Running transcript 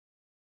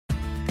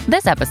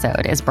This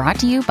episode is brought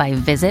to you by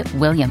Visit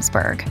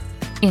Williamsburg.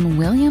 In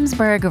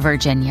Williamsburg,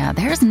 Virginia,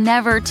 there's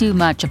never too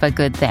much of a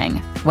good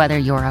thing. Whether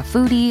you're a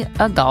foodie,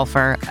 a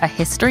golfer, a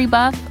history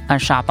buff, a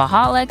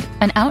shopaholic,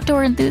 an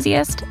outdoor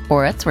enthusiast,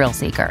 or a thrill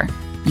seeker,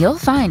 you'll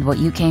find what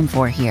you came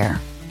for here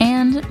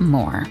and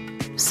more.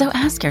 So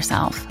ask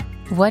yourself,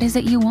 what is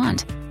it you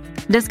want?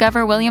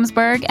 Discover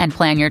Williamsburg and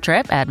plan your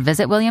trip at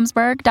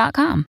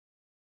visitwilliamsburg.com.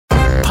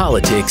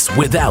 Politics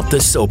without the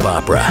soap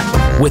opera,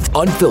 with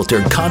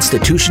unfiltered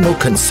constitutional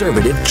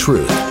conservative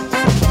truth.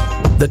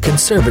 The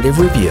Conservative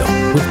Review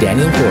with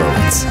Daniel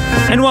Horowitz.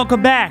 And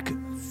welcome back,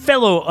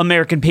 fellow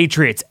American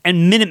patriots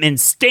and Minutemen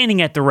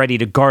standing at the ready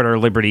to guard our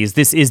liberties.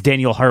 This is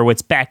Daniel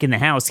Horowitz back in the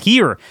house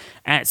here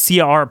at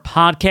CR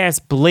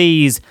Podcast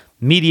Blaze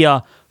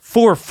Media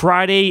for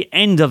Friday,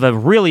 end of a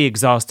really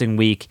exhausting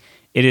week.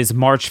 It is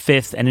March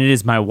 5th, and it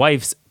is my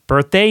wife's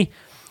birthday,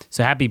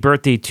 so happy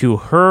birthday to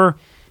her.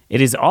 It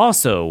is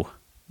also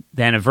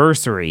the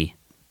anniversary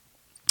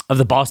of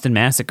the Boston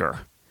Massacre.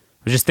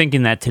 I was just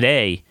thinking that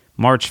today,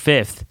 March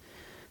 5th,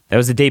 that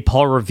was the day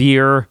Paul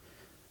Revere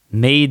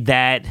made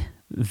that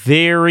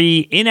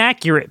very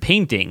inaccurate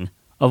painting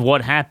of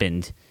what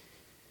happened.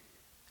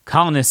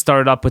 Colonists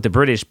started up with the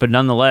British, but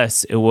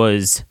nonetheless, it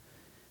was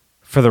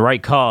for the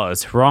right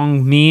cause.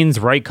 Wrong means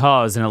right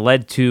cause, and it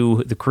led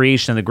to the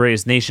creation of the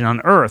greatest nation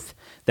on earth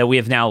that we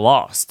have now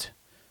lost.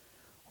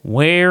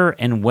 Where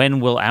and when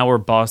will our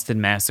Boston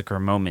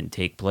Massacre moment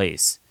take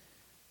place?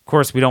 Of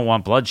course, we don't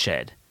want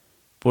bloodshed.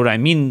 But what I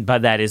mean by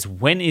that is,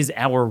 when is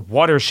our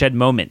watershed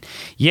moment?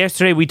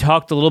 Yesterday, we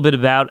talked a little bit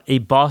about a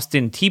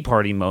Boston Tea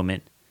Party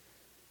moment.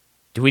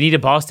 Do we need a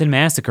Boston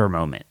Massacre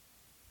moment?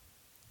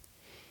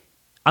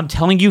 I'm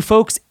telling you,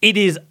 folks, it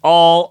is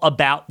all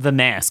about the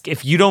mask.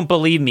 If you don't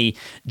believe me,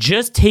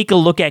 just take a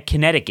look at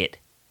Connecticut.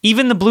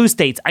 Even the blue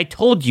states, I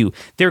told you,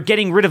 they're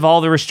getting rid of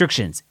all the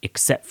restrictions,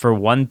 except for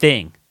one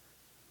thing.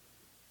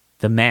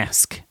 The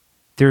mask.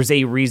 There's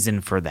a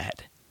reason for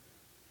that.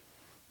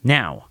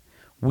 Now,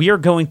 we are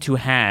going to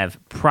have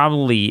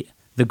probably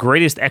the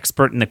greatest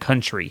expert in the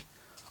country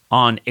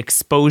on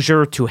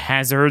exposure to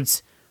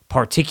hazards,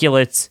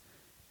 particulates,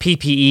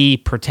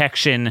 PPE,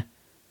 protection.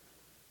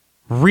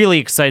 Really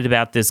excited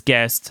about this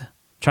guest.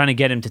 Trying to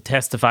get him to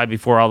testify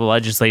before all the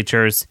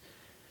legislatures.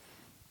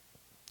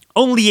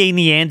 Only a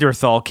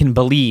Neanderthal can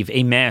believe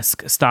a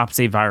mask stops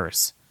a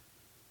virus.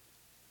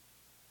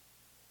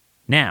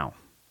 Now,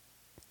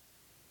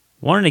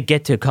 wanted to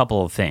get to a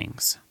couple of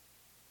things.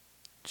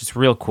 Just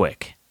real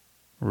quick.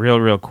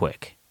 Real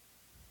quick.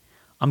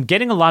 I'm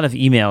getting a lot of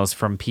emails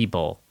from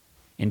people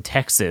in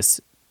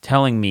Texas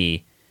telling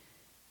me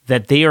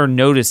that they are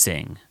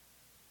noticing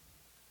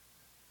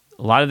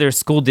a lot of their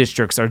school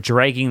districts are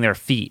dragging their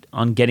feet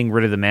on getting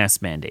rid of the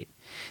mask mandate.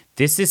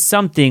 This is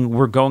something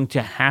we're going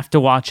to have to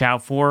watch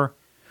out for.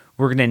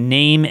 We're going to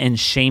name and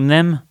shame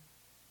them.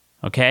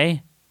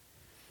 Okay?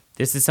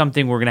 This is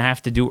something we're going to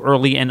have to do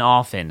early and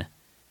often.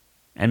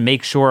 And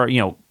make sure,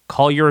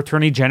 call your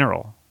attorney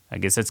general. I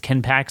guess that's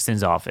Ken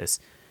Paxton's office.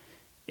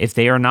 If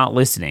they are not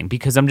listening.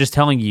 Because I'm just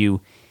telling you,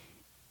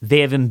 they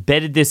have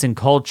embedded this in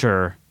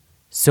culture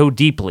so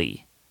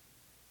deeply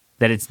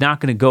that it's not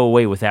going to go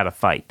away without a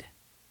fight.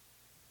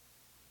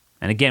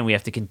 And again, we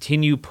have to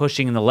continue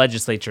pushing in the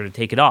legislature to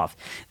take it off.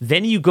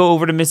 Then you go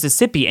over to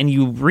Mississippi and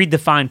you read the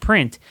fine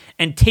print,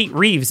 and Tate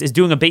Reeves is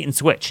doing a bait and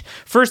switch.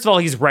 First of all,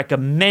 he's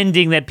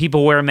recommending that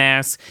people wear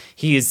masks.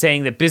 He is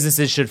saying that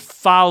businesses should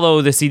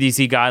follow the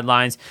CDC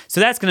guidelines. So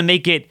that's going to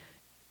make it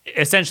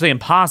essentially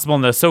impossible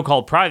in the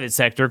so-called private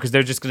sector because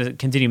they're just going to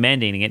continue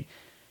mandating it.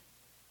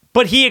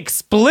 But he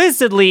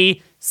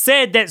explicitly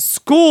said that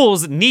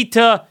schools need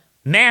to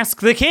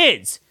mask the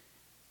kids.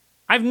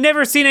 I've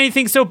never seen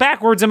anything so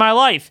backwards in my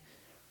life.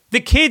 The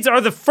kids are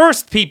the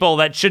first people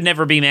that should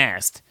never be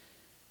masked.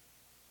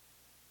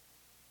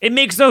 It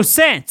makes no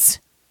sense.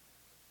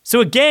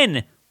 So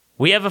again,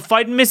 we have a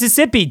fight in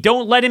Mississippi.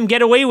 Don't let him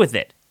get away with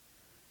it.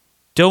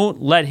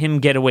 Don't let him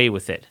get away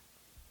with it.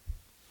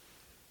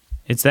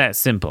 It's that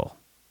simple.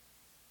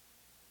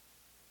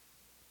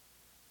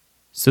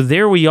 So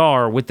there we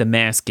are with the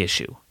mask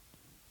issue.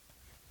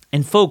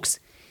 And folks,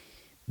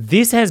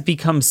 this has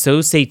become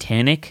so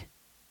satanic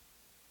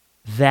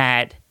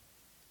that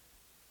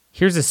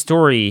here's a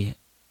story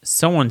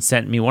someone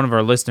sent me, one of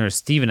our listeners,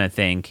 Steven, I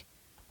think,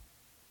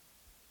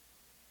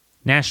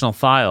 National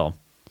File.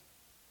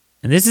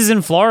 And this is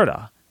in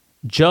Florida.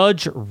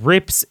 Judge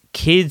rips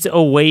kids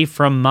away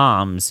from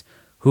moms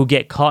who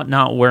get caught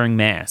not wearing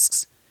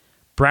masks.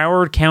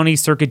 Broward County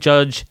Circuit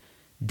Judge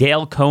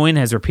Dale Cohen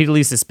has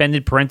repeatedly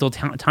suspended parental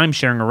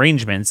time-sharing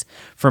arrangements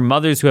for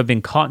mothers who have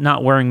been caught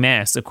not wearing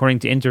masks, according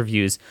to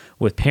interviews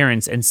with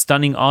parents and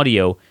stunning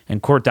audio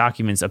and court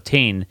documents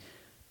obtained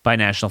by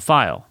National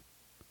File.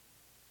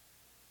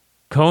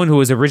 Cohen, who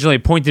was originally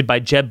appointed by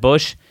Jeb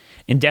Bush,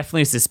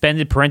 indefinitely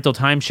suspended parental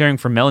time-sharing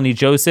for Melanie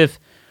Joseph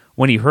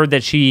when he heard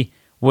that she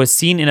was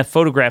seen in a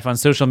photograph on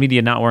social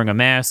media not wearing a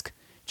mask.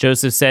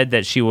 Joseph said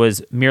that she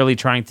was merely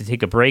trying to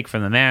take a break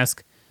from the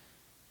mask.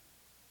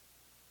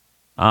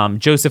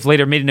 Joseph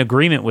later made an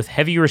agreement with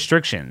heavy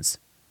restrictions.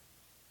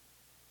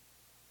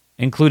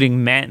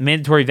 including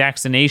mandatory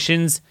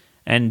vaccinations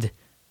and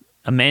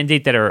a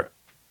mandate that our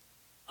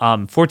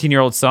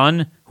 14-year-old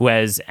son who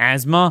has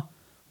asthma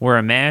wear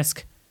a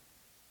mask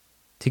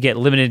to get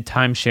limited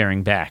time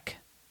sharing back.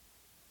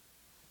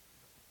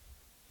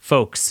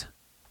 Folks,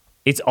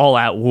 it's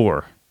all-out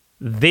war.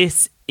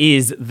 This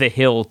is the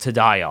hill to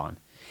die on.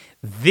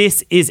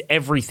 This is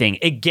everything.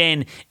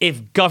 Again,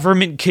 if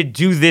government could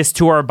do this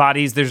to our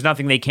bodies, there's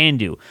nothing they can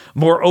do.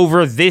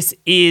 Moreover, this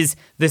is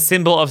the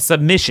symbol of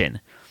submission.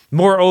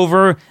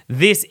 Moreover,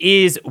 this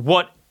is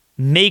what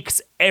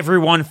makes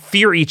everyone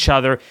fear each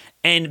other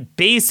and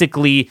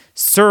basically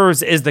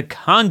serves as the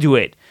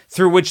conduit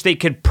through which they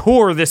could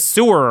pour the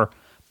sewer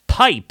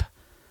pipe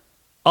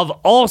of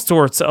all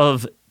sorts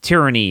of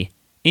tyranny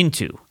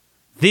into.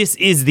 This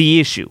is the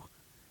issue.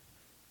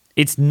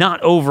 It's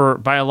not over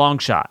by a long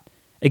shot.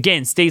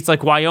 Again, states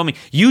like Wyoming,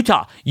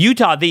 Utah,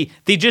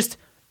 they just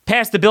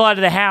passed the bill out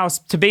of the House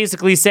to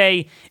basically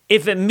say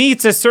if it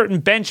meets a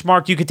certain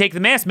benchmark, you could take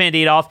the mask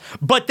mandate off.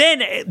 But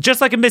then,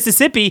 just like in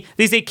Mississippi,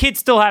 they say kids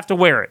still have to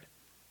wear it.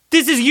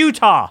 This is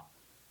Utah.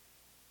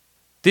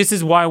 This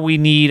is why we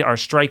need our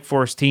strike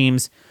force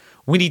teams.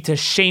 We need to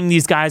shame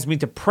these guys. We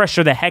need to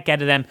pressure the heck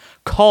out of them.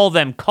 Call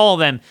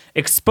them,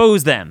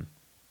 expose them.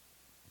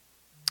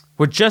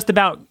 We're just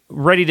about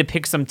ready to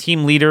pick some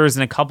team leaders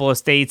in a couple of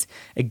states.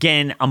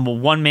 Again, I'm a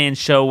one-man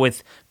show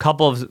with a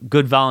couple of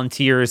good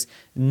volunteers.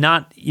 There's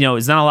not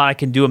a lot I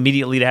can do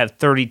immediately to have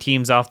 30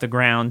 teams off the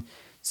ground.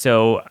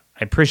 So I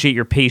appreciate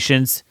your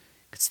patience.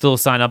 You can still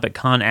sign up at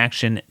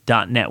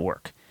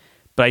conaction.network.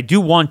 But I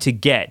do want to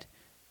get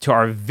to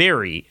our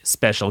very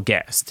special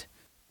guest.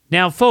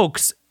 Now,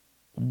 folks,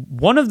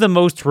 one of the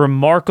most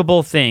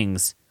remarkable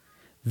things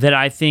that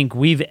I think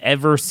we've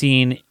ever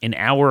seen in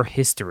our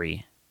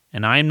history,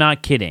 and I'm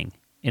not kidding,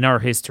 in our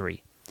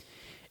history,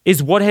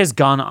 is what has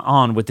gone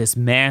on with this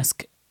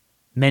mask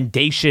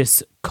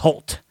mendacious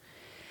cult.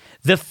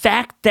 The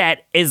fact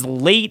that as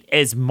late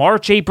as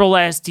March, April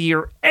last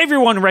year,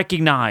 everyone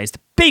recognized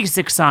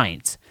basic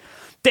science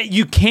that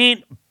you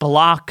can't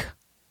block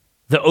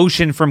the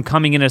ocean from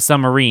coming in a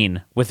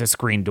submarine with a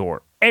screen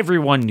door.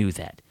 Everyone knew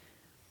that.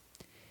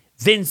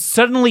 Then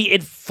suddenly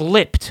it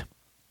flipped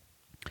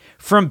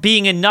from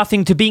being a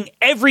nothing to being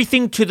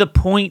everything, to the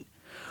point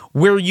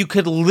where you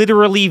could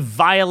literally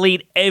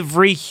violate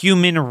every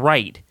human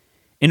right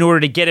in order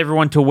to get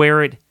everyone to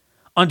wear it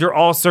under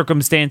all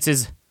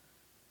circumstances. A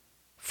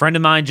friend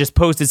of mine just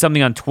posted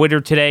something on Twitter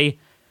today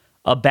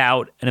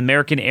about an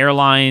American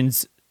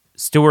Airlines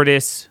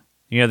stewardess.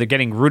 They're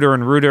getting ruder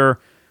and ruder,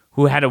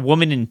 who had a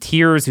woman in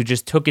tears who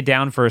just took it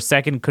down for a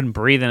second, couldn't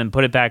breathe, and then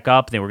put it back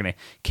up. They were going to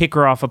kick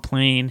her off a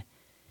plane.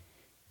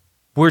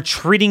 We're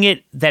treating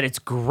it that it's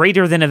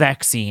greater than a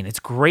vaccine. It's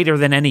greater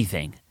than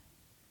anything.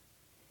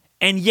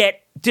 And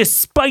yet,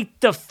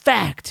 despite the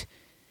fact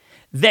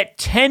that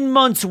 10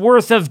 months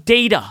worth of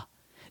data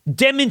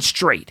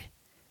demonstrate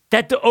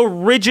that the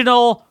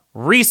original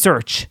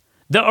research,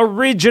 the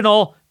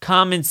original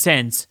common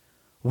sense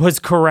was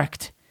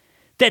correct,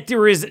 that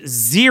there is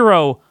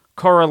zero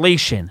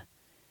correlation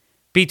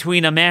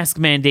between a mask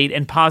mandate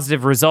and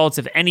positive results.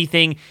 If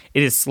anything,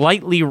 it is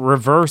slightly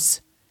reverse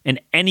in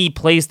any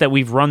place that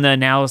we've run the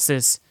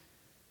analysis.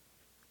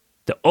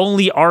 The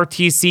only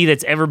RTC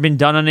that's ever been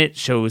done on it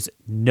shows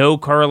no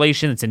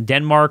correlation. It's in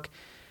Denmark,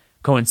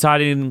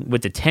 coinciding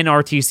with the 10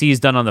 RTCs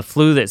done on the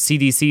flu that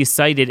CDC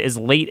cited as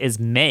late as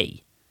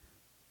May.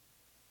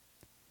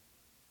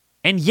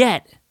 And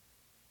yet,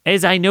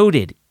 as I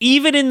noted,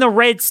 even in the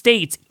red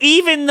states,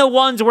 even the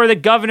ones where the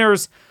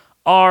governors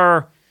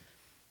are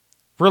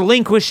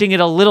relinquishing it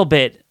a little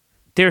bit,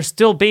 they're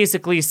still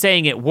basically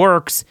saying it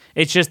works.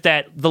 It's just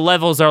that the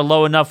levels are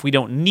low enough we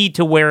don't need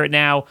to wear it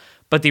now,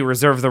 but they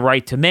reserve the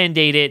right to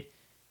mandate it.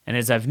 And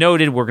as I've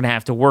noted, we're going to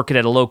have to work it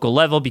at a local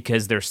level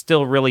because they're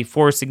still really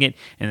forcing it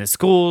in the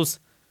schools.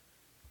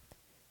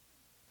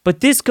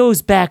 But this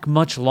goes back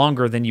much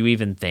longer than you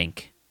even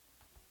think.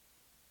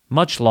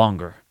 Much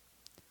longer.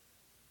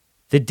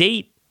 The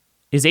date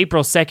is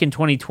April 2nd,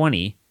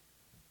 2020.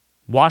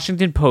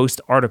 Washington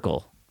Post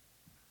article.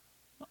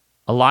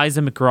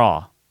 Eliza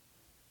McGraw.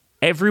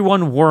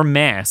 Everyone wore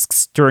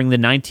masks during the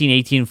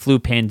 1918 flu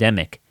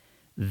pandemic.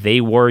 They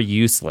were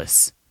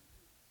useless.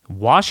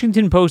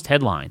 Washington Post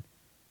headline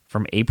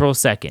from April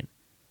 2nd.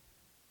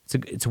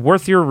 It's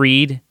worth your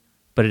read,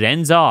 but it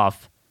ends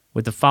off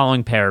with the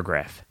following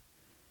paragraph.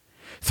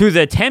 Through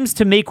the attempts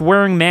to make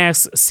wearing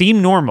masks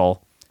seem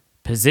normal,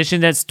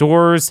 positioned at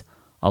stores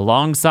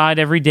alongside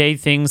everyday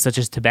things such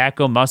as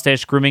tobacco,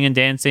 mustache grooming, and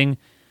dancing,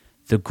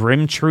 the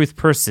grim truth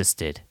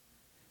persisted.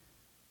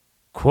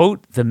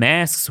 Quote, the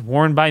masks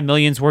worn by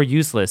millions were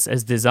useless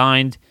as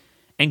designed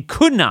and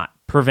could not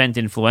prevent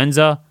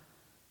influenza,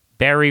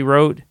 Barry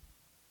wrote.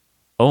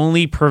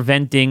 Only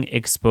preventing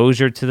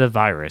exposure to the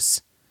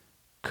virus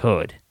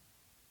could.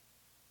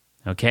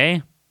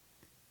 Okay?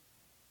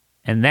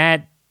 And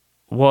that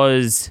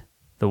was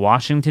the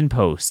Washington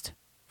Post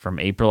from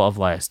April of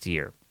last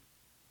year.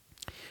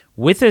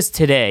 With us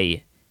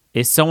today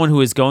is someone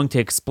who is going to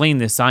explain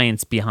the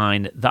science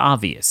behind the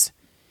obvious.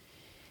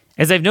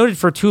 As I've noted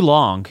for too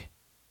long,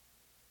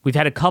 we've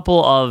had a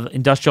couple of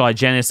industrial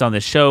hygienists on the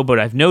show, but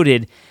I've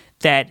noted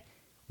that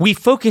we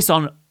focus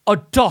on a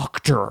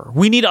doctor.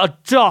 We need a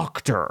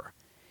doctor.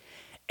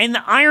 And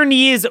the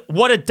irony is,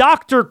 what a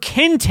doctor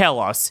can tell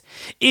us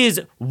is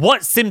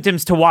what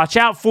symptoms to watch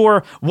out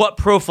for, what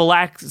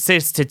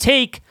prophylaxis to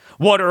take,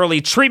 what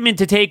early treatment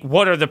to take,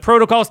 what are the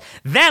protocols.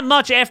 That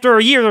much after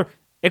a year,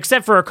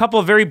 except for a couple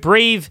of very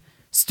brave,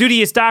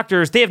 studious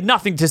doctors, they have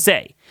nothing to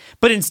say.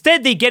 But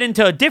instead, they get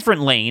into a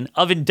different lane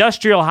of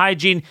industrial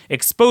hygiene,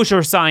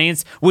 exposure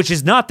science, which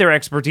is not their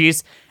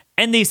expertise,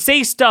 and they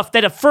say stuff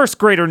that a first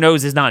grader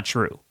knows is not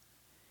true.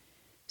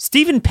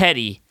 Stephen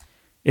Petty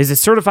is a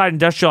certified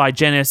industrial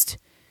hygienist.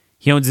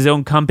 He owns his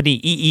own company,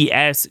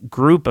 EES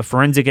Group, a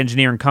forensic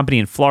engineering company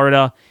in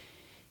Florida.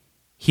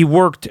 He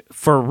worked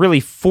for really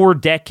 4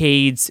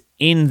 decades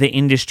in the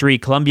industry,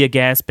 Columbia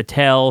Gas,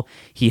 Battelle.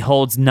 He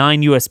holds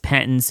 9 U.S.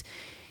 patents.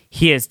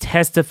 He has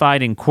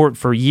testified in court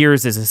for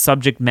years as a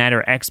subject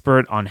matter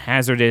expert on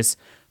hazardous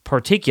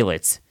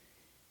particulates.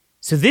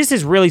 So this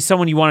is really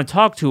someone you want to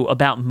talk to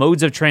about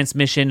modes of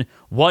transmission,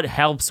 what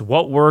helps,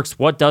 what works,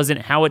 what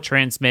doesn't, how it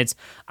transmits.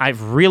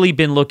 I've really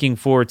been looking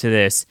forward to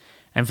this.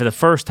 And for the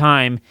first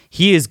time,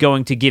 he is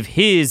going to give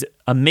his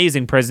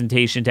amazing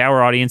presentation to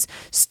our audience.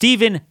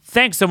 Stephen,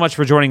 thanks so much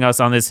for joining us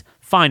on this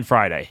fine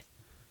Friday.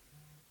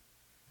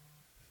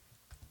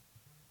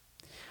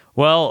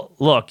 Well,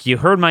 look, you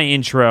heard my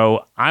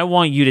intro. I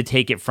want you to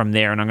take it from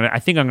there, and I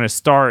think I'm going to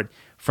start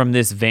from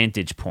this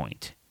vantage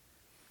point.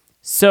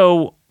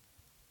 So,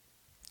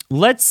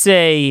 let's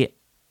say,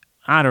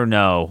 I don't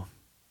know,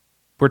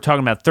 we're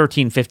talking about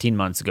 13, 15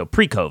 months ago,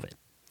 pre-COVID.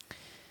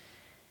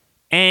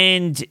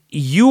 And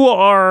you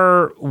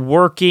are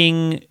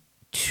working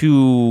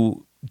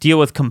to deal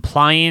with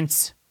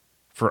compliance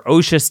for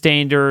OSHA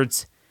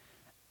standards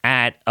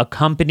at a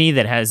company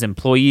that has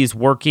employees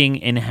working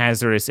in a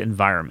hazardous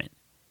environment.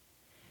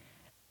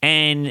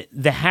 And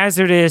the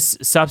hazardous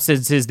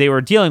substances they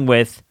were dealing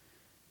with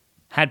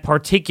had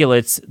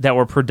particulates that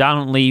were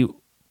predominantly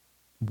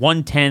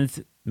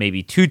 1/10,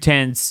 maybe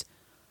 2/10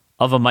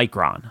 of a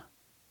micron.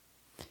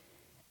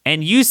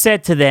 And you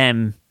said to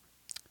them,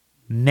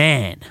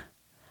 man,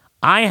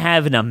 I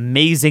have an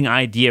amazing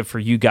idea for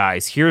you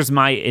guys. Here's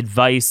my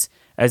advice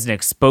as an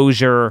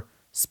exposure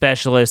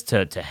specialist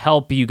to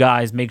help you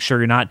guys make sure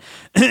you're not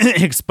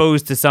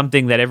exposed to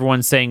something that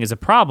everyone's saying is a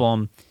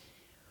problem.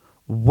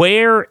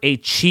 Wear a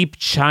cheap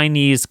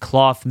Chinese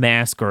cloth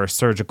mask or a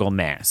surgical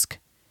mask.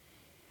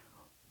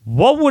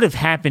 What would have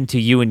happened to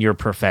you in your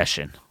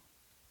profession?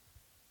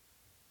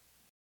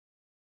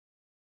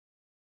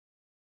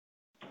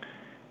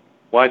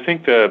 Well, I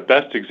think the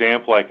best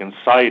example I can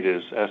cite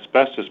is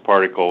asbestos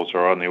particles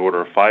are on the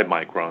order of 5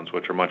 microns,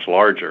 which are much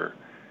larger.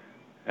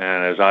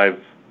 And as I've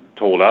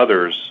told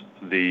others,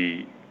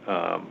 the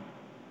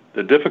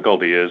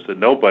difficulty is that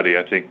nobody,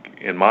 I think,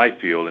 in my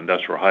field,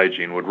 industrial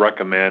hygiene, would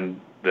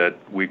recommend that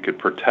we could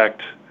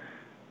protect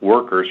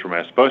workers from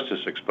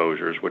asbestos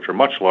exposures, which are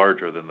much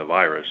larger than the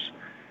virus,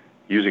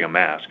 using a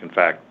mask. In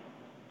fact,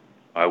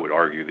 I would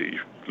argue that you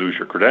lose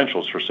your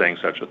credentials for saying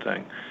such a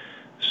thing.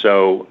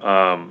 So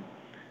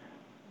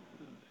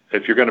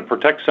if you're going to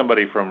protect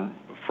somebody from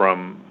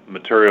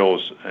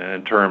materials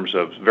in terms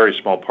of very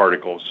small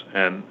particles,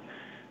 and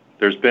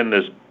there's been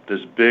this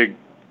big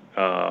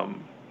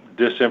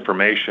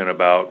disinformation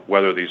about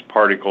whether these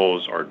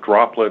particles are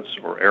droplets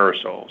or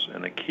aerosols.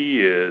 And the key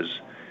is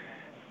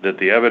that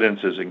the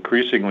evidence is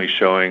increasingly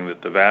showing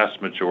that the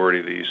vast majority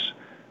of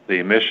the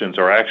emissions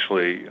are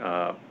actually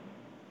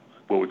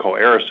what we call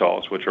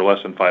aerosols, which are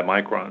less than 5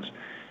 microns.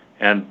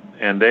 And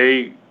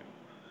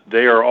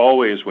they are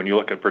always, when you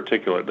look at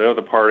particulate, they're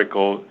the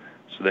particles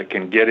that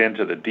can get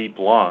into the deep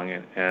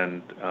lung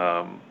and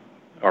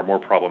are more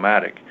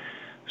problematic.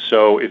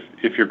 So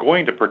if you're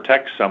going to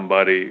protect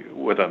somebody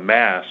with a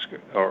mask,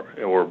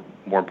 or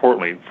more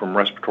importantly, from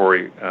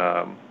respiratory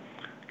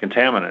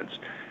contaminants,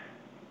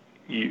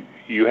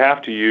 you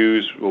have to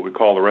use what we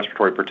call the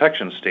respiratory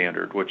protection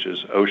standard, which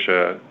is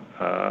OSHA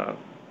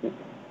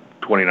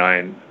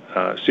 29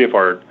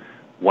 CFR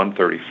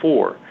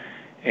 134,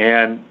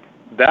 and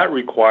that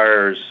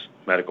requires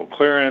medical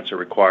clearance. It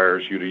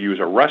requires you to use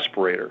a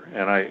respirator,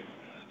 and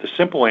the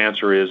simple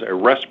answer is a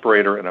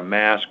respirator and a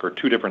mask are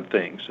 2 different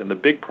things. And the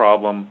big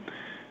problem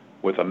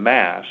with a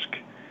mask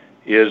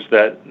is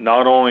that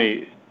not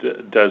only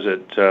does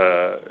it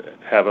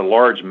have a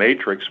large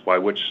matrix by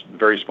which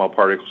very small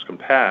particles can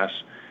pass,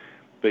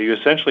 but you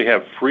essentially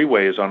have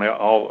freeways on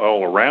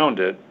all around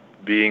it,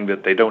 being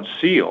that they don't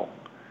seal.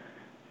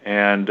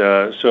 And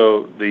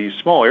so the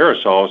small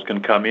aerosols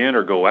can come in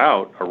or go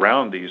out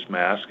around these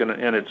masks,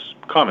 and it's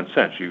common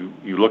sense. You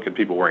look at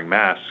people wearing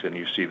masks and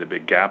you see the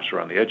big gaps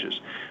around the edges.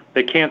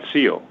 They can't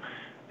seal.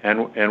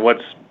 And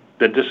what's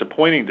been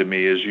disappointing to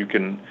me is you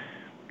can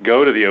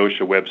go to the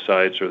OSHA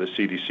websites or the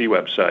CDC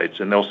websites,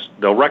 and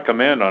they'll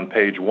recommend on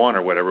page 1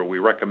 or whatever, we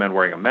recommend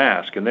wearing a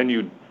mask, and then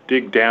you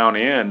dig down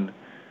in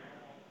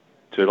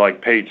to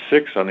like page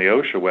 6 on the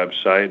OSHA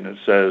website, and it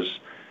says,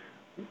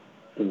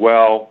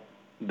 well,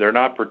 they're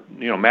not,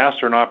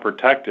 masks are not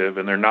protective,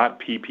 and they're not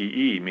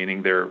PPE,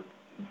 meaning they're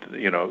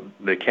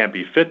they can't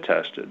be fit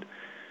tested.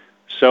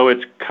 So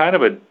it's kind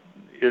of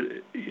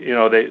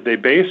they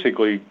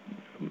basically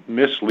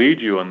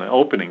mislead you on the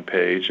opening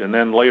page, and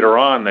then later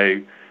on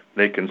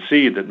they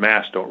concede that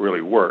masks don't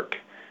really work,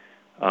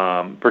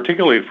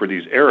 particularly for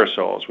these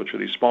aerosols, which are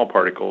these small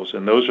particles,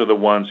 and those are the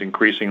ones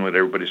increasingly that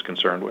everybody's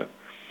concerned with.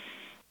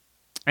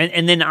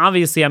 And then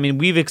obviously, I mean,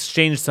 we've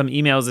exchanged some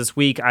emails this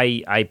week.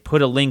 I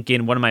put a link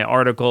in one of my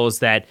articles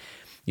that,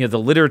 the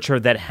literature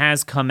that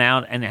has come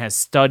out and has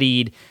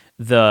studied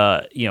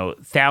the,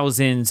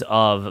 thousands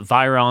of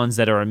virions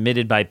that are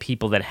emitted by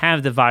people that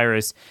have the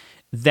virus,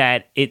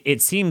 that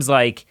it seems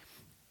like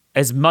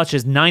as much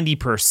as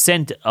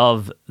 90%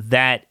 of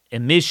that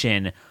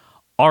emission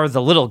are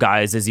the little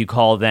guys, as you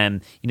call them,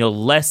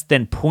 less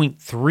than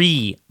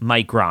 0.3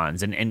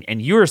 microns.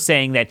 And you're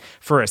saying that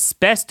for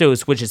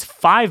asbestos, which is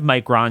 5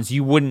 microns,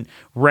 you wouldn't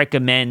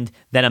recommend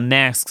that a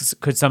mask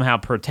could somehow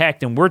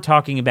protect. And we're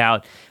talking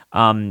about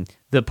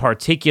the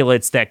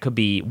particulates that could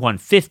be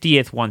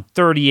 1/50th,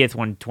 1/30th,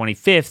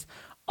 1/25th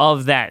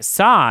of that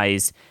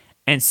size.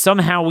 And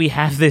somehow we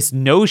have this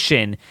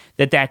notion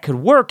that could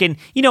work. And,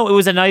 it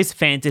was a nice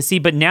fantasy,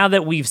 but now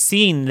that we've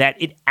seen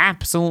that it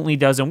absolutely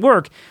doesn't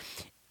work,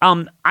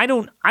 I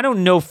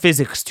don't know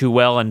physics too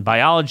well and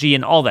biology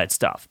and all that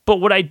stuff. But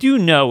what I do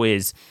know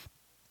is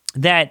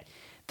that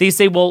they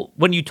say, well,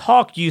 when you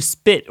talk, you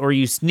spit or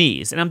you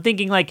sneeze. And I'm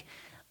thinking,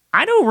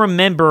 I don't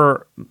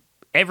remember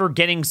ever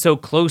getting so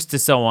close to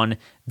someone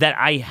that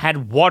I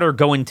had water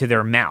go into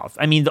their mouth.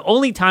 I mean, the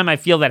only time I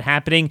feel that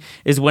happening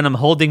is when I'm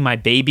holding my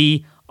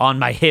baby on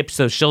my hip,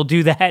 so she'll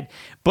do that.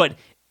 But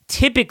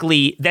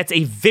typically, that's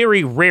a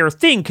very rare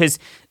thing, because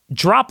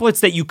droplets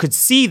that you could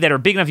see that are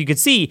big enough you could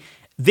see,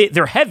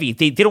 they're heavy.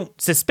 They don't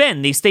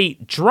suspend. They stay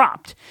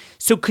dropped.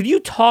 So could you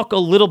talk a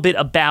little bit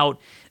about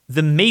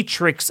the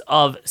matrix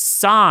of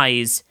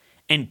size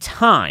and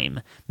time,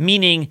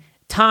 meaning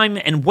time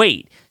and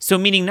weight? So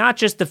meaning not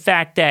just the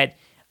fact that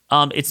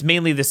it's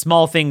mainly the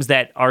small things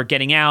that are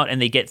getting out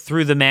and they get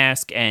through the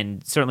mask,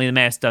 and certainly the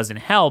mask doesn't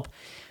help,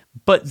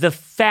 but the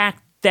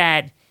fact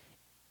that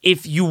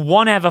if you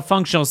want to have a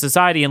functional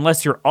society,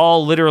 unless you're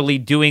all literally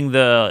doing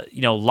the,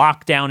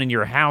 lockdown in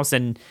your house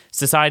and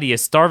society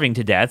is starving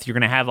to death, you're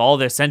going to have all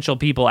the essential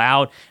people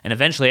out, and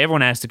eventually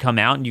everyone has to come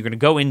out, and you're going to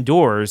go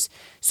indoors.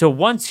 So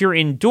once you're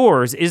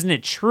indoors, isn't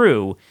it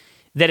true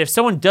that if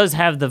someone does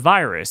have the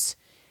virus,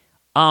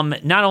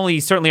 not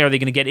only certainly are they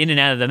going to get in and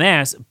out of the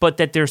mask, but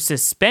that they're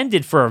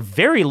suspended for a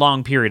very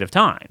long period of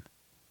time?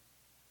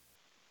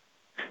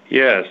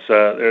 Yes,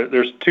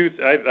 there's two.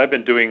 I've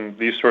been doing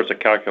these sorts of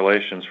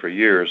calculations for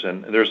years,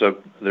 and there's a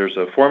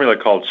formula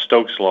called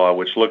Stokes' law,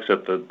 which looks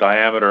at the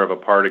diameter of a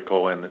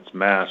particle and its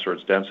mass or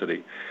its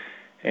density,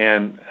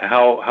 and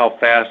how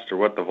fast or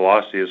what the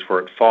velocity is for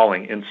it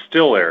falling in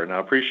still air. Now,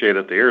 appreciate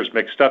if the air is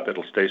mixed up,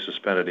 it'll stay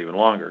suspended even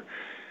longer.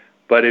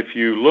 But if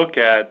you look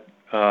at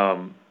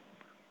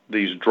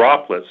these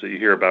droplets that you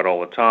hear about all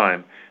the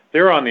time,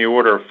 they're on the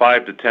order of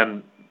 5 to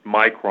 10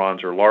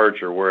 microns or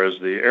larger, whereas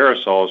the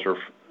aerosols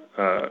are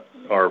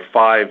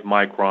 5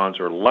 microns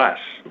or less.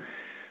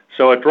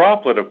 So a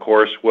droplet, of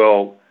course,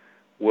 will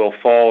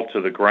fall to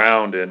the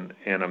ground in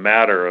a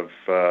matter of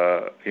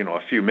a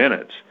few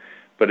minutes.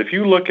 But if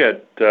you look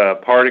at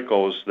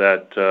particles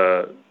that,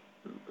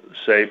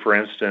 say, for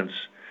instance,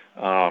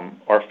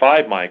 are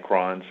 5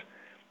 microns,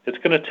 it's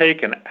going to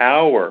take an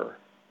hour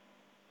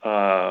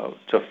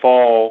to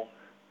fall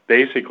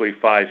basically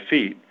 5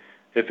 feet.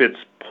 If it's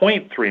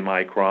 0.3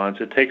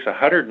 microns, it takes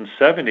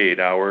 178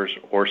 hours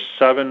or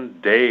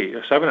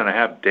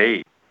 7.5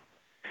 days.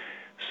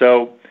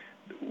 So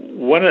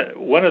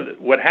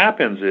what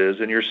happens is,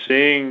 and you're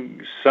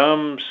seeing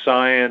some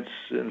science,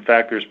 in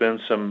fact, there's been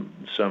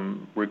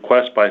some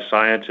requests by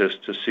scientists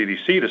to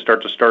CDC to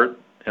start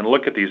and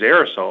look at these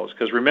aerosols.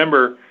 Because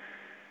remember,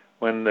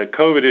 when the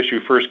COVID issue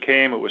first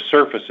came, it was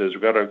surfaces.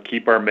 We've got to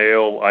keep our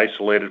mail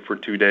isolated for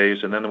 2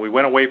 days. And then we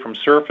went away from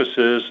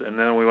surfaces, and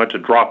then we went to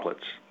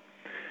droplets.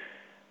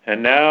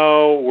 And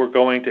now we're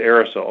going to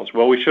aerosols.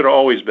 Well, we should have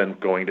always been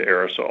going to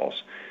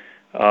aerosols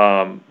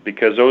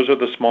because those are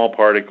the small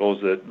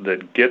particles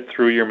that get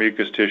through your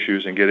mucous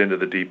tissues and get into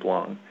the deep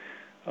lung.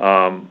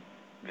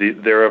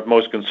 They're of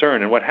most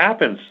concern. And what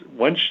happens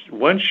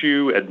once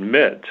you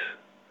admit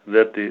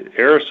that the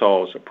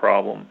aerosol is a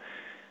problem,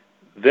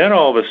 then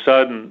all of a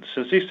sudden,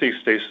 since these things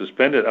stay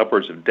suspended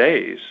upwards of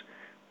days,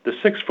 the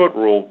 6-foot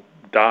rule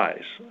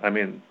dies. I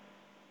mean,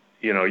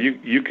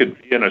 you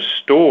could be in a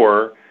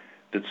store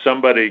that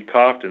somebody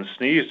coughed and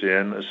sneezed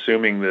in,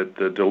 assuming that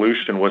the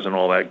dilution wasn't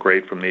all that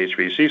great from the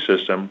HVAC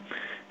system,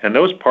 and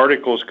those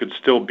particles could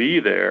still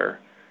be there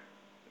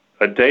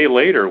a day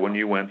later when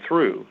you went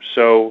through.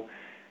 So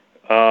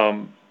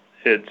I've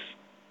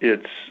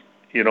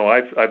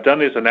done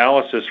this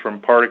analysis from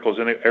particles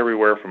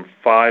everywhere from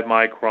 5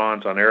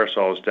 microns on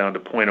aerosols down to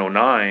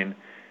 0.09,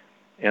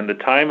 and the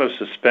time of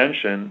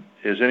suspension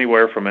is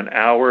anywhere from an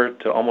hour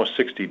to almost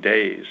 60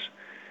 days.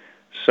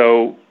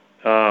 So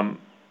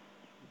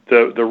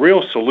the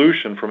real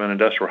solution from an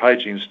industrial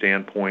hygiene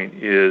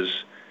standpoint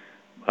is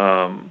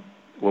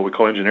what we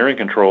call engineering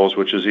controls,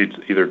 which is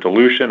either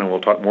dilution, and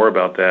we'll talk more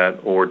about that,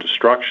 or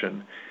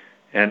destruction.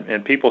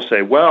 And people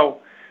say,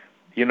 well,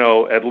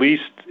 at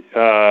least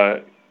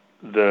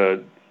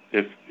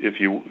if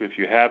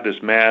you have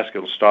this mask,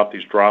 it'll stop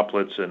these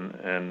droplets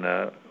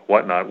and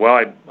whatnot.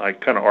 Well, I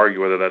kind of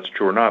argue whether that's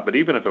true or not. But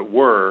even if it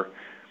were,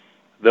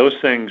 those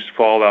things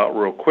fall out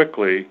real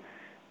quickly.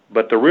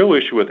 But the real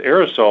issue with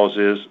aerosols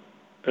is,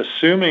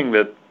 assuming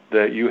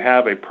that you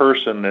have a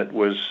person that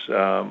was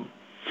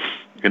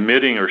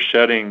emitting or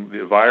shedding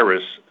the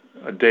virus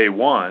day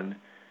one,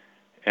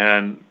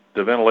 and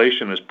the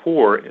ventilation is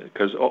poor,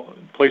 because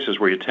places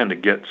where you tend to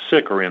get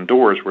sick are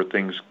indoors where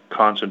things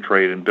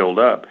concentrate and build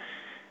up.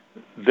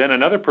 Then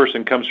another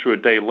person comes through a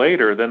day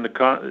later, then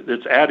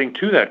it's adding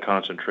to that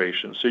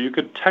concentration. So you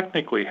could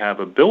technically have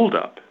a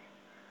buildup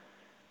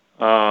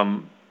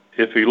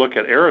if you look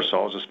at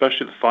aerosols,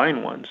 especially the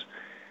fine ones.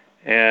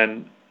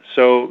 And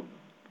so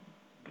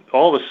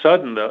all of a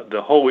sudden,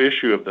 the whole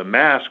issue of the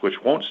mask,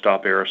 which won't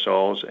stop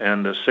aerosols,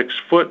 and the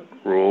 6-foot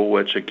rule,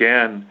 which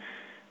again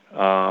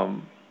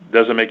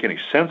doesn't make any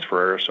sense for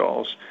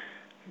aerosols,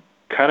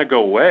 kind of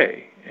go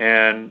away.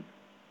 And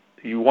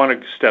you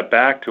want to step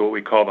back to what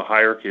we call the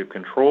hierarchy of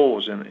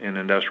controls in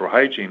industrial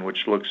hygiene,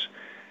 which looks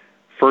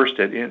first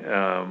at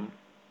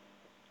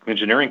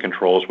engineering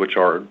controls, which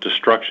are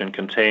destruction,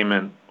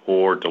 containment,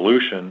 or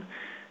dilution,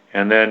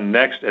 and then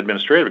next,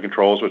 administrative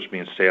controls, which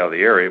means stay out of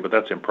the area, but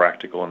that's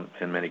impractical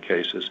in many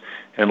cases.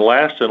 And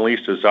last and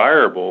least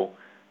desirable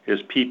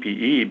is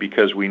PPE,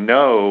 because we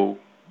know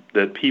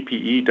that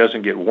PPE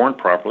doesn't get worn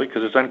properly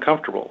because it's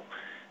uncomfortable.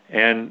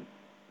 And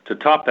to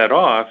top that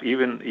off,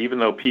 even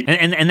though PPE...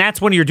 And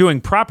that's when you're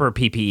doing proper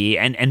PPE,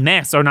 and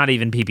masks are not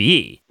even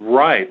PPE.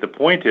 Right. The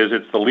point is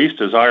it's the least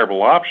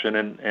desirable option,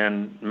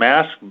 and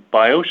mask,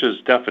 by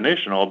OSHA's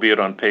definition, albeit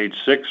on page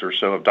 6 or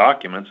so of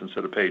documents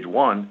instead of page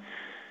 1,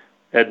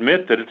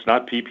 admit that it's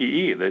not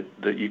PPE,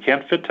 that you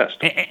can't fit test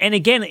it. And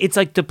again, it's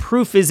like the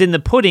proof is in the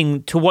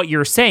pudding to what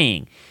you're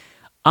saying.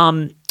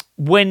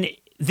 When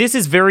this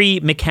is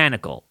very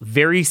mechanical,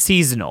 very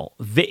seasonal,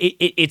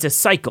 it's a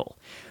cycle.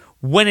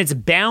 When it's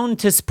bound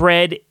to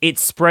spread, it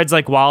spreads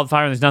like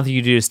wildfire, and there's nothing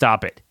you do to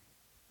stop it,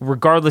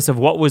 regardless of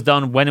what was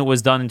done, when it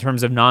was done in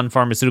terms of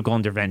non-pharmaceutical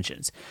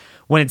interventions.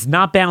 When it's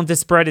not bound to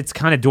spread, it's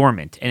kind of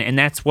dormant, and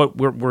that's what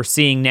we're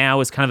seeing now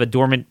is kind of a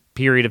dormant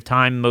period of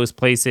time in most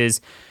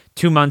places.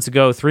 2 months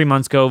ago, 3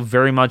 months ago,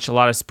 very much a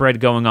lot of spread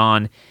going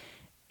on.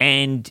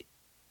 And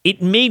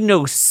it made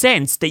no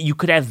sense that you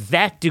could have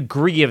that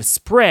degree of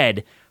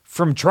spread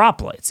from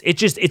droplets.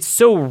 It's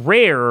so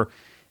rare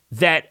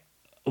that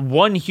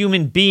one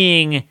human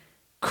being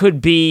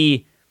could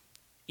be,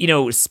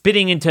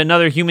 spitting into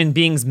another human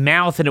being's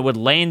mouth and it would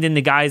land in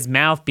the guy's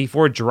mouth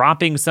before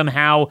dropping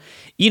somehow.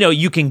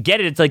 You can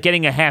get it. It's like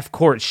getting a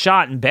half-court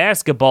shot in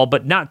basketball,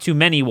 but not too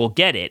many will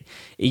get it.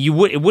 It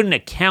wouldn't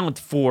account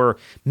for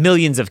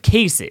millions of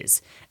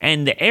cases.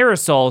 And the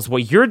aerosols,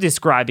 what you're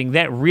describing,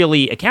 that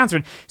really accounts for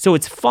it. So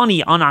it's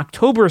funny, on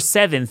October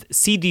 7th,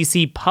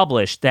 CDC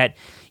published that,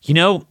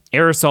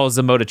 aerosol is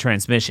a mode of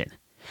transmission.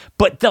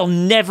 But they'll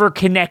never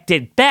connect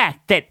it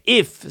back that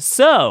if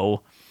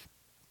so,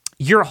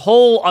 your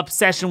whole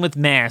obsession with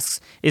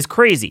masks is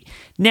crazy.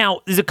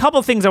 Now, there's a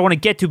couple things I want to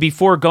get to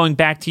before going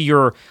back to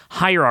your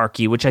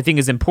hierarchy, which I think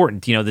is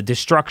important. The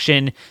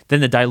destruction,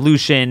 then the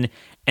dilution,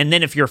 and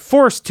then if you're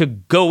forced to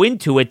go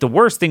into it, the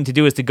worst thing to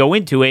do is to go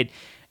into it,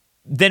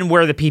 then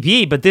wear the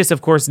PPE. But this,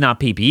 of course, is not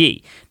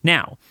PPE.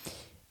 Now,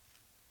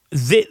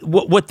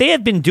 what they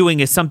have been doing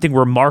is something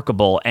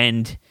remarkable,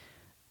 and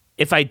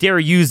if I dare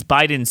use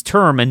Biden's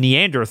term, a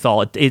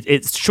Neanderthal,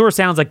 it sure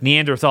sounds like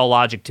Neanderthal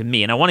logic to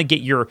me, and I want to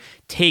get your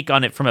take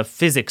on it from a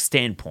physics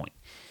standpoint.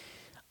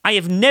 I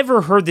have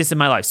never heard this in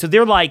my life. So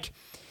they're like,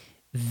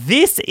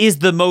 this is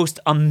the most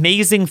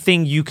amazing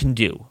thing you can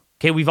do.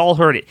 Okay, we've all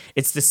heard it.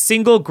 It's the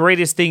single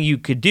greatest thing you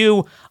could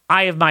do.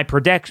 I have my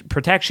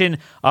protection.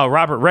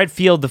 Robert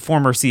Redfield, the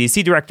former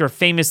CDC director,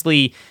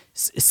 famously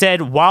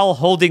said while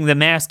holding the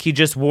mask he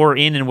just wore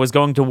in and was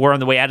going to wear on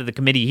the way out of the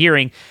committee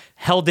hearing,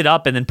 held it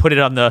up and then put it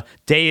on the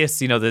dais,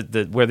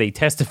 the where they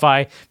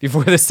testify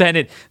before the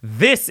Senate.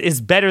 This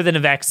is better than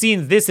a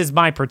vaccine. This is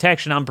my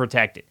protection. I'm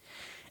protected.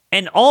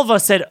 And all of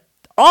us said,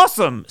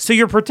 awesome. So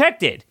you're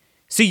protected.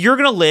 So you're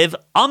going to live.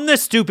 I'm the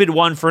stupid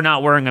one for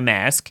not wearing a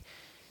mask.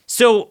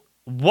 So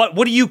what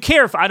do you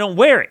care if I don't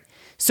wear it?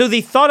 So they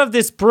thought of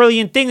this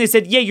brilliant thing. They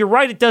said, yeah, you're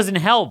right. It doesn't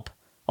help.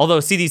 Although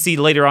CDC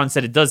later on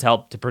said it does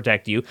help to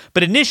protect you.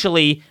 But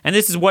initially, and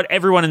this is what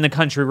everyone in the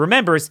country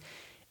remembers,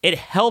 it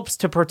helps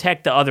to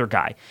protect the other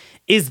guy.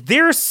 Is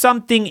there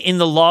something in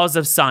the laws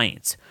of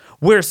science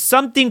where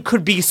something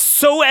could be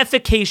so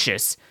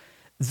efficacious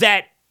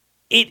that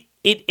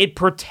it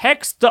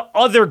protects the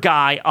other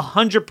guy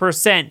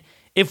 100%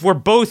 if we're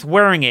both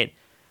wearing it,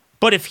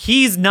 but if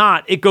he's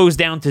not, it goes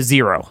down to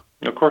zero?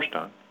 Of course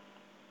not.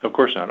 Of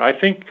course not. I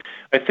think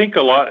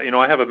a lot,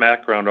 I have a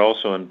background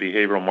also in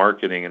behavioral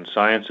marketing and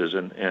sciences,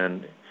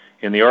 and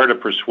in the art of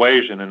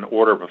persuasion and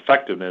order of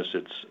effectiveness,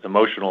 it's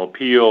emotional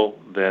appeal,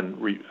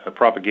 then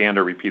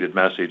propaganda, repeated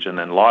message, and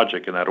then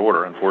logic in that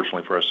order,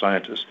 unfortunately for us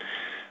scientists.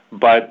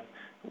 But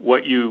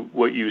what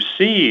you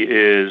see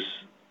is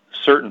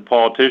certain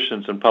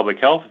politicians and public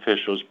health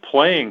officials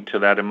playing to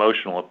that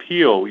emotional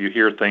appeal. You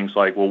hear things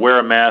like, well, wear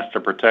a mask to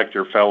protect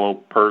your fellow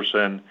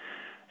person.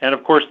 And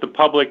of course, the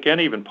public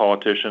and even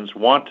politicians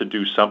want to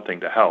do something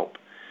to help.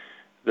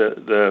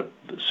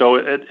 So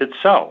it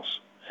sells.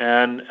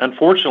 And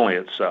unfortunately,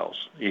 it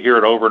sells. You hear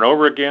it over and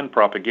over again,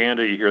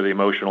 propaganda, you hear the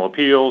emotional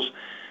appeals.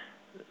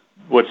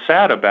 What's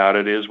sad about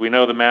it is we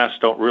know the masks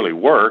don't really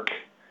work,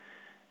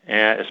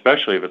 and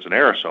especially if it's an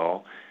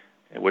aerosol,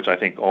 which I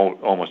think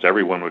almost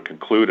everyone would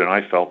conclude, and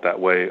I felt that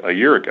way a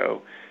year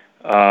ago,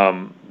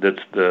 that's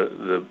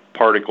the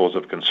particles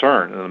of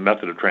concern and the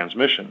method of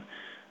transmission.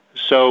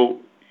 So,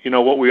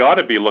 what we ought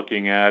to be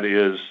looking at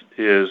is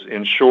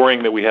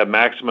ensuring that we have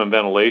maximum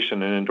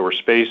ventilation in indoor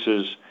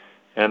spaces,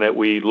 and that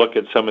we look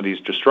at some of these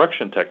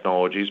destruction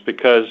technologies,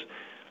 because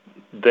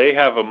they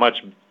have a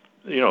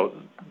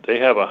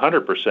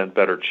 100%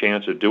 better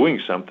chance of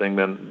doing something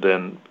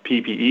than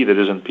PPE that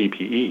isn't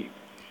PPE.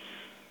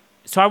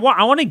 So I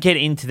want to get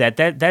into that.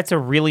 That's a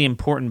really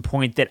important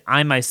point that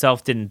I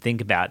myself didn't think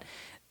about.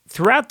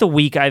 Throughout the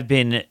week, I've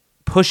been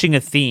pushing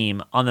a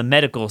theme on the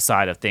medical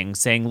side of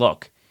things, saying,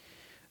 look,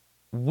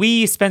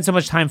 we spend so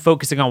much time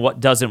focusing on what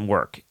doesn't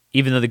work,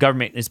 even though the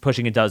government is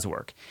pushing it does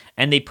work.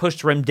 And they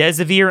pushed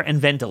remdesivir and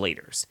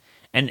ventilators.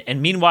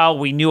 And meanwhile,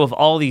 we knew of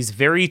all these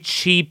very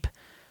cheap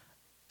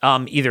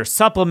either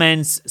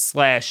supplements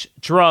 /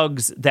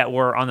 drugs that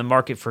were on the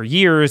market for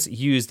years,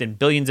 used in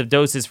billions of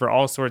doses for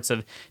all sorts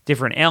of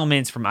different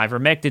ailments, from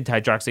ivermectin to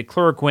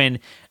hydroxychloroquine,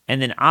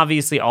 and then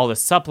obviously all the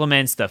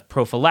supplements, the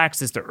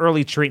prophylaxis, the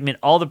early treatment,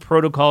 all the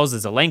protocols, the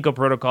Zelenko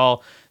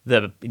protocol,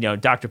 the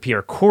Dr.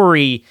 Pierre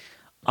Corey,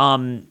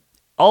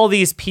 all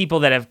these people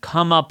that have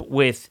come up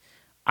with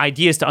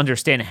ideas to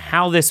understand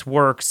how this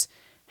works,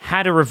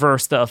 how to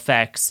reverse the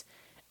effects,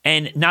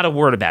 and not a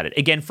word about it.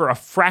 Again, for a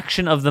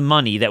fraction of the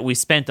money that we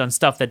spent on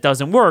stuff that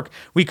doesn't work,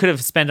 we could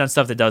have spent on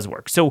stuff that does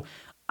work. So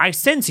I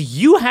sense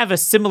you have a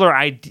similar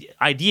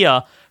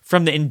idea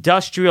from the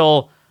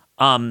industrial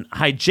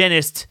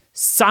hygienist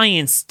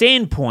science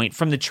standpoint,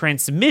 from the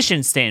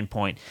transmission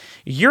standpoint.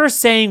 You're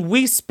saying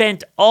we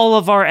spent all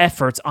of our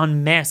efforts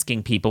on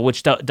masking people,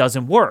 which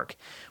doesn't work.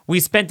 We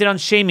spent it on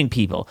shaming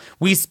people.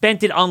 We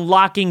spent it on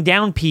locking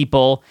down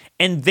people,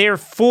 and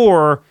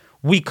therefore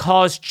we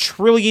caused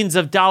trillions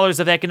of dollars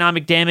of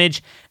economic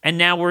damage, and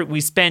now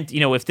we spent,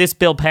 if this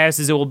bill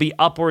passes, it will be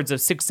upwards of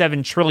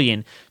 6-7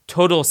 trillion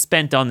total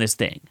spent on this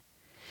thing.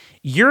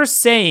 You're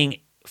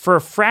saying for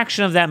a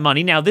fraction of that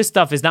money, now this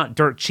stuff is not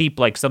dirt cheap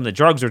like some of the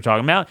drugs we're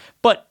talking about,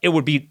 but it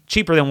would be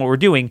cheaper than what we're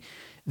doing.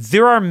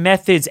 There are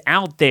methods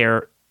out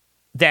there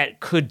that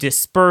could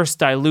disperse,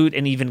 dilute,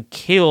 and even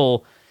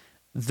kill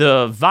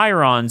the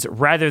virons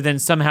rather than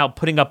somehow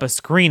putting up a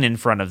screen in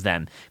front of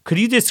them. Could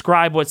you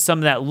describe what some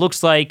of that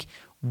looks like,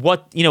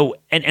 what,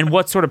 and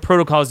what sort of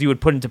protocols you would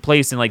put into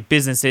place in like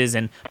businesses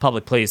and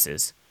public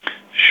places?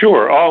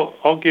 Sure.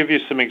 I'll give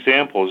you some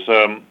examples.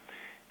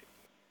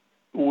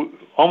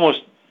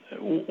 Almost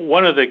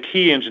one of the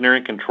key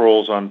engineering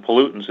controls on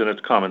pollutants in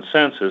its common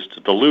sense is to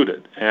dilute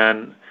it.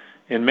 And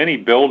in many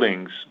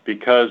buildings,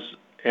 because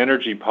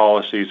energy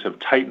policies have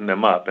tightened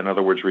them up, in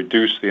other words,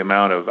 reduced the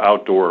amount of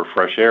outdoor or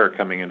fresh air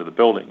coming into the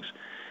buildings,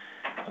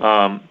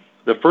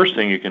 the first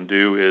thing you can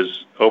do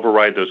is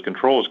override those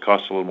controls.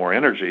 Costs a little more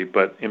energy,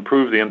 but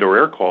improve the indoor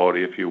air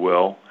quality, if you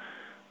will,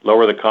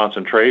 lower the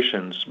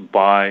concentrations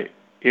by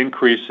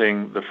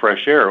increasing the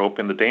fresh air,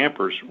 open the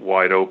dampers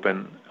wide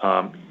open.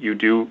 You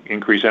do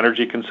increase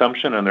energy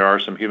consumption, and there are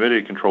some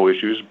humidity control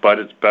issues, but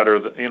it's better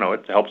that,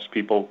 it helps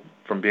people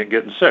from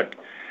getting sick.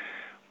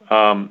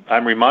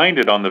 I'm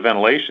reminded on the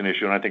ventilation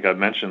issue, and I think I've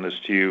mentioned this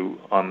to you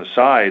on the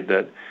side,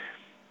 that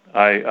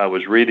I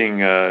was reading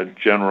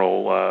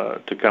General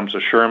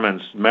Tecumseh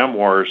Sherman's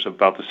memoirs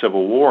about the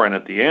Civil War, and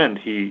at the end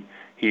he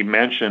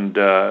mentioned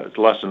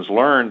lessons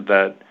learned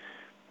that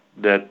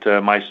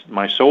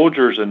my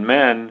soldiers and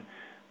men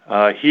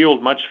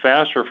healed much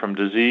faster from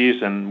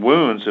disease and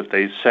wounds if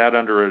they sat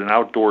under an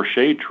outdoor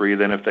shade tree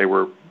than if they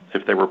were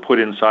put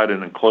inside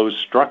an enclosed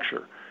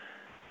structure.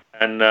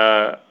 And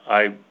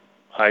I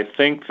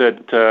think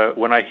that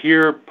when I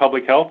hear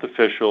public health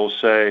officials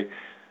say,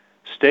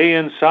 stay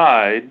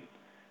inside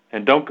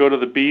and don't go to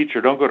the beach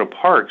or don't go to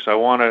parks, I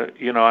want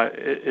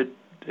to,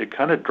 it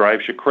kind of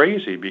drives you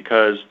crazy,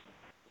 because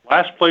the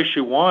last place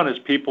you want is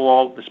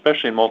people,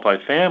 especially in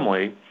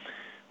multifamily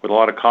with a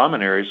lot of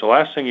common areas, the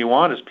last thing you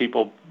want is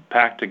people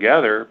packed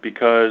together,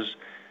 because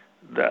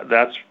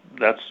that's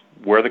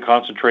where the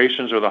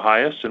concentrations are the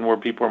highest and where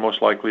people are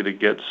most likely to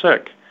get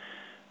sick.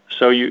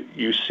 So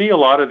you see a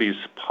lot of these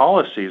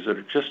policies that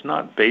are just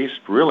not based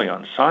really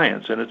on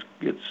science, and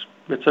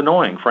it's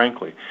annoying,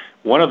 frankly.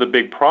 One of the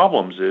big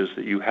problems is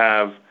that you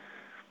have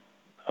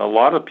a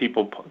lot of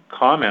people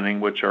commenting,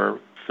 which are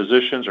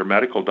physicians or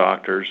medical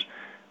doctors,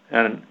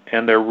 and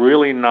they're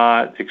really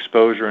not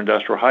exposure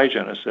industrial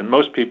hygienists. And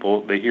most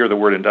people, they hear the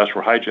word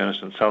industrial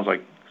hygienist and it sounds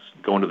like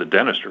going to the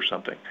dentist or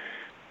something.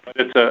 But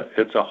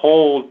it's a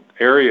whole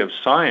area of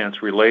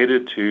science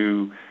related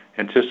to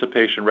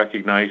anticipation,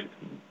 recognition,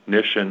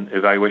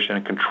 evaluation,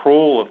 and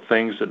control of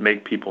things that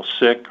make people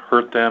sick,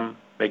 hurt them,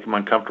 make them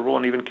uncomfortable,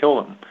 and even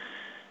kill them.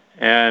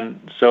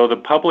 And so the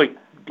public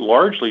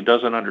largely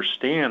doesn't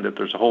understand that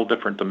there's a whole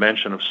different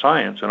dimension of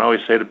science. And I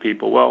always say to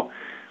people, well,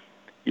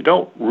 you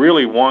don't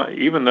really want,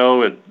 even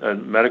though a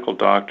medical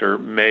doctor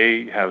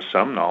may have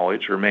some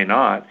knowledge or may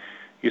not,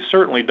 you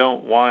certainly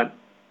don't want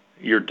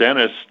your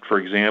dentist, for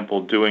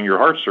example, doing your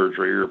heart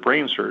surgery or your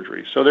brain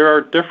surgery. So there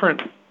are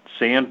different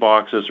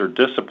sandboxes or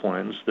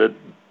disciplines that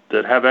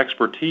have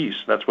expertise.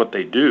 That's what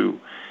they do.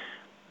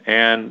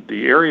 And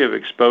the area of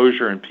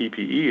exposure in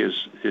PPE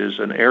is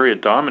an area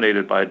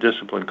dominated by a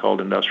discipline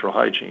called industrial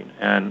hygiene,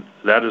 and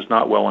that is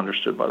not well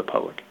understood by the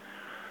public.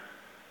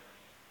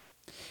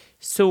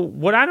 So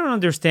what I don't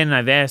understand, and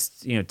I've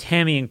asked,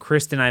 Tammy and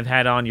Kristen I've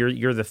had on,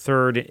 you're the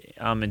third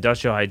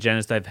industrial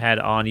hygienist I've had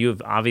on. You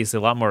have obviously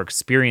a lot more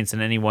experience than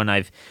anyone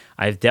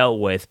I've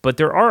dealt with, but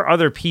there are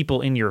other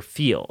people in your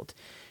field.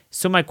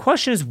 So my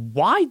question is,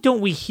 why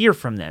don't we hear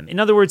from them? In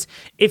other words,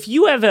 if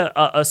you have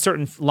a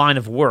certain line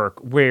of work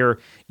where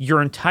your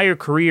entire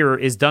career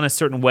is done a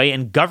certain way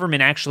and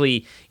government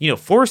actually,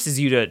 forces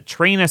you to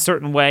train a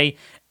certain way,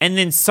 and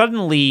then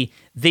suddenly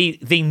they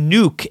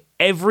nuke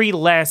every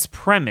last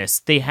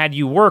premise they had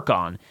you work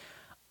on,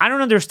 I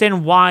don't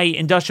understand why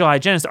industrial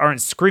hygienists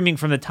aren't screaming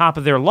from the top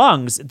of their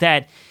lungs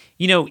that,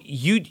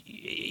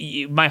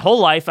 my whole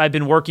life I've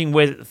been working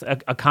with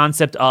a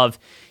concept of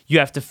you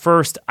have to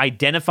first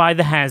identify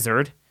the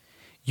hazard,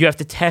 you have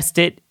to test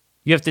it,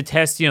 you have to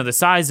test, the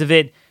size of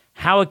it,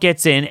 how it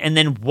gets in, and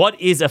then what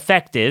is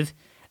effective,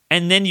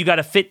 and then you got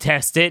to fit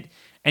test it,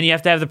 and you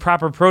have to have the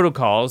proper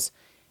protocols.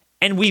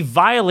 And we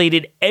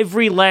violated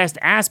every last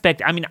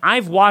aspect. I mean,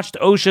 I've watched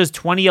OSHA's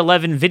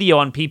 2011 video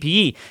on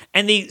PPE,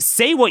 and they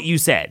say what you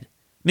said.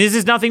 I mean, this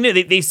is nothing new.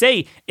 They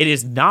say it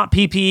is not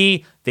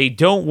PPE. They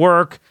don't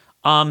work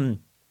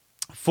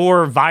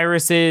for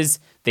viruses.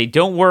 They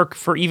don't work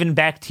for even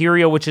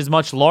bacteria, which is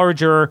much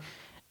larger.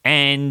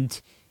 And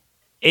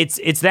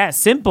it's that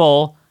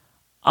simple.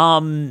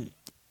 Where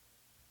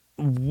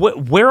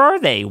are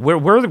they? Where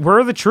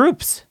are the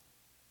troops?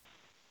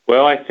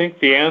 Well, I think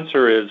the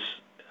answer is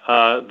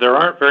there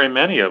aren't very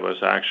many of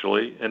us,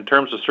 actually. In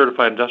terms of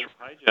certified industrial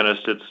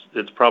hygienists,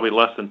 it's probably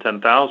less than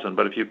 10,000.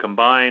 But if you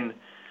combine,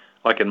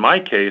 like in my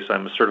case,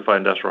 I'm a certified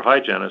industrial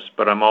hygienist,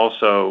 but I'm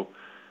also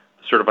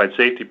a certified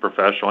safety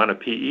professional and a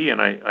PE,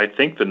 and I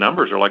think the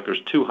numbers are like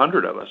there's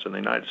 200 of us in the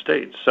United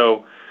States.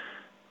 So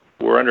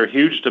we're under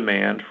huge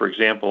demand. For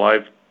example,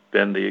 I've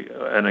been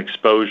an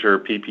exposure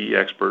PPE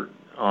expert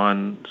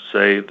on,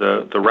 say,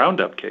 the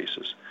Roundup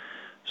cases.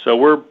 So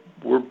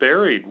we're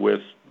buried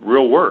with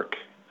real work.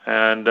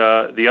 And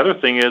the other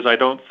thing is, I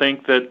don't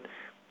think that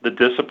the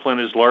discipline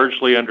is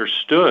largely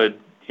understood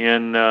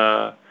in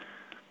the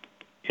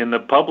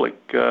public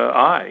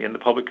eye, in the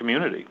public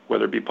community,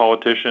 whether it be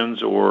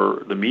politicians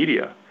or the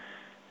media.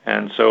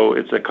 And so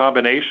it's a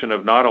combination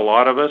of not a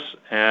lot of us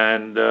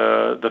and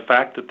the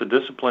fact that the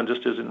discipline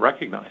just isn't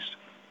recognized.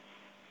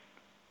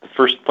 The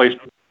first place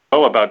people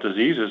know about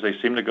diseases, they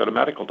seem to go to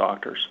medical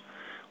doctors,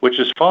 which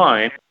is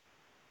fine,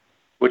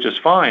 but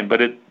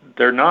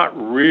they're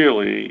not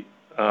really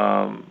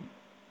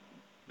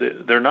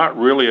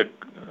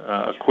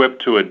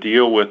equipped to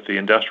deal with the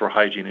industrial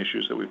hygiene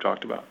issues that we've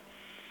talked about.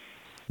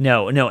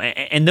 No,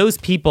 and those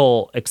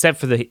people, except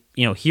for the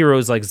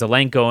heroes like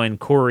Zelenko and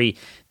Corey,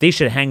 they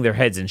should hang their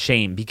heads in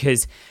shame,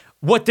 because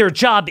what their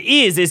job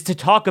is to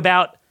talk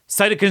about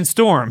cytokine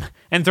storm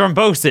and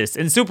thrombosis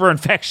and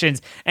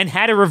superinfections and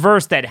how to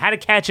reverse that, how to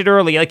catch it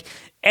early. Like,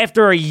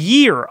 after a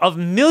year of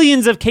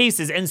millions of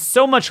cases and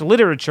so much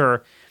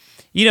literature,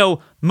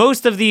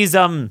 most of these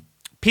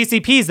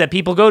PCPs that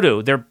people go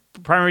to, their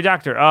primary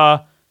doctor,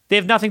 they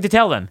have nothing to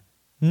tell them.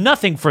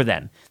 Nothing for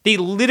them. They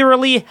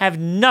literally have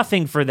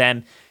nothing for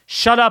them.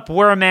 Shut up,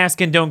 wear a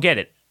mask, and don't get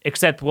it.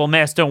 Except, well,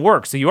 masks don't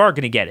work, so you are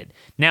going to get it.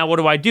 Now, what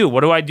do I do?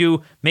 What do I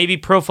do? Maybe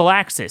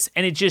prophylaxis.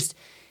 And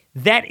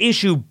that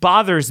issue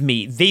bothers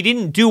me. They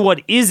didn't do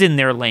what is in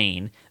their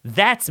lane.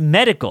 That's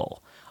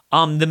medical.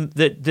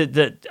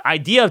 The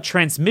idea of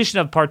transmission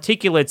of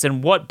particulates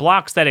and what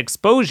blocks that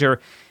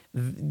exposure,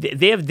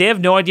 they have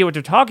no idea what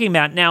they're talking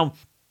about. Now,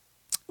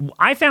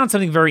 I found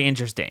something very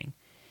interesting.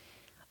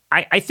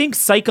 I think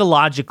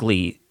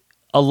psychologically,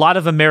 a lot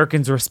of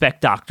Americans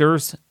respect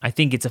doctors. I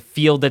think it's a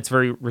field that's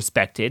very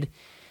respected.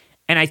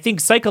 And I think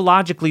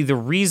psychologically, the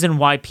reason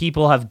why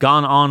people have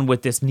gone on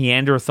with this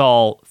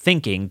Neanderthal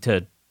thinking,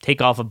 to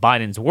take off of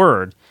Biden's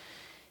word,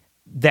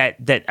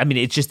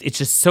 it's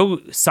just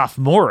so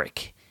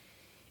sophomoric,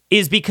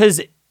 is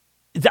because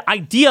the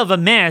idea of a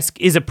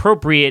mask is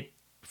appropriate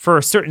for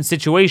a certain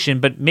situation,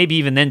 but maybe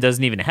even then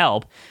doesn't even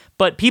help.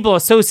 But people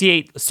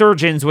associate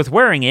surgeons with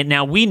wearing it.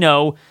 Now, we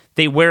know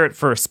they wear it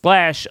for a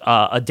splash.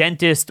 A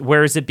dentist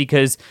wears it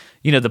because,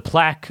 the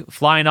plaque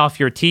flying off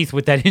your teeth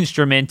with that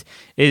instrument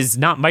is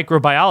not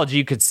microbiology.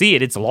 You could see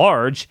it. It's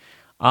large.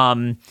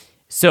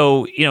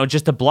 So,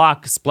 just to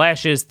block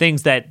splashes,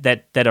 things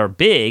that are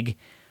big,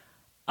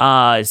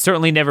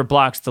 certainly never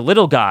blocks the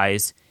little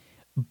guys.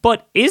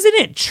 But isn't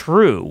it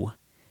true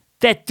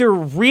that there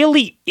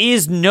really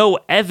is no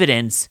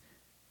evidence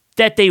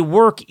that they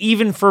work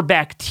even for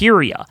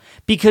bacteria?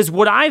 Because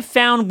what I've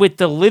found with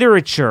the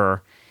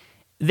literature,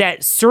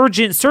 that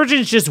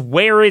surgeons just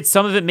wear it.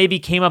 Some of it maybe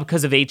came up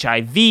because of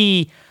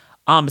HIV,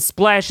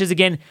 splashes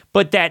again,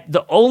 but that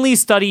the only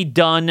study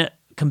done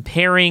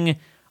comparing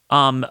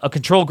a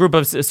control group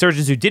of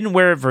surgeons who didn't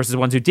wear it versus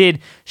ones who did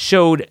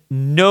showed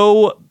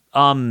no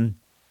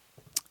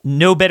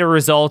better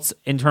results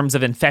in terms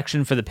of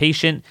infection for the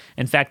patient.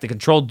 In fact, the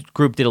control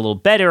group did a little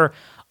better.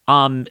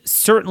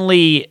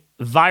 Certainly,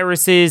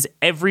 viruses,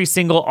 every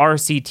single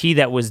RCT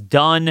that was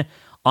done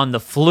on the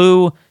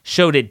flu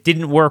showed it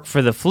didn't work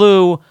for the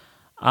flu,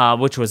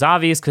 which was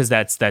obvious because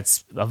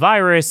that's a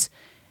virus.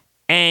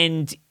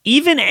 And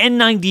even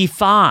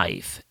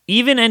N95,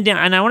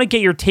 and I want to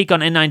get your take on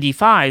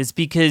N95s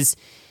because,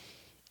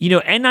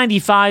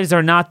 N95s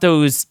are not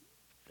those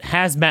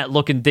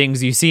hazmat-looking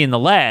things you see in the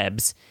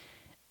labs.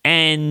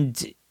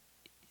 And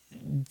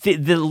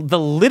the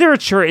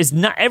literature is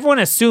not, everyone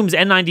assumes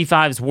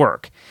N95s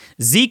work.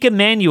 Zeke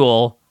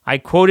Emanuel, I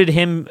quoted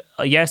him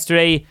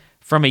yesterday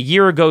from a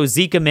year ago.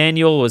 Zeke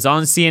Emanuel was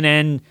on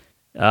CNN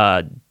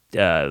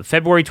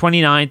February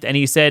 29th, and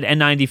he said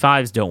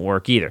N95s don't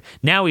work either.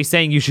 Now he's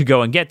saying you should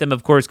go and get them,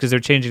 of course, because they're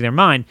changing their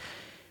mind.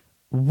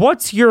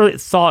 What's your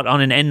thought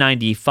on an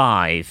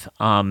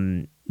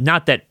N95?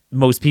 Not that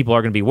most people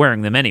are going to be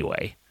wearing them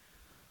anyway.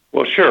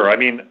 Well, sure. I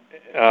mean,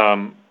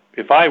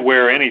 if I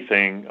wear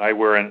anything, I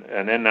wear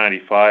an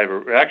N95,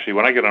 or actually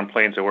when I get on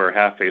planes, I wear a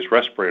half-face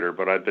respirator,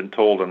 but I've been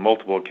told on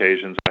multiple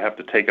occasions I have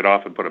to take it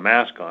off and put a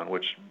mask on,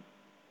 which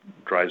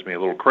drives me a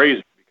little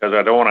crazy because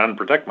I don't want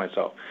to unprotect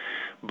myself.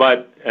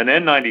 But an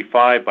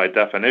N95, by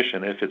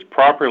definition, if it's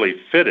properly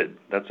fitted,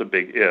 that's a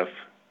big if.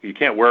 You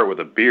can't wear it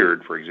with a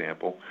beard, for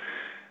example,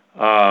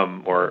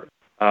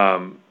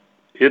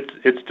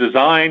 it's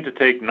designed to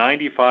take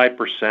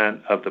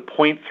 95% of the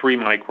 0.3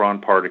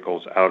 micron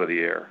particles out of the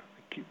air.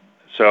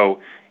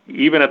 So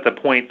even at the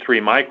 0.3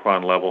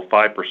 micron level,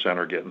 5%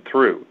 are getting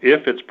through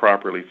if it's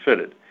properly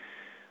fitted.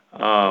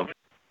 But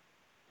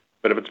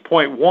if it's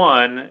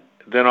 0.1,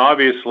 then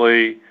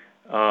obviously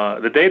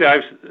some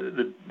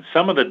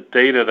of the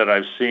data that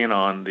I've seen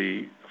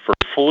for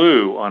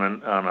flu on a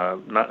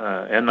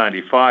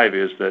N95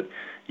 is that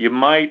you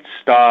might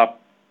stop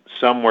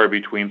somewhere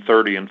between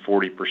 30 and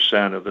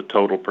 40% of the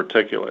total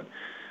particulate.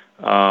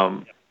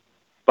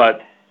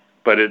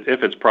 But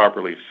if it's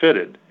properly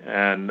fitted,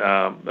 and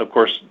of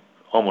course,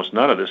 almost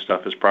none of this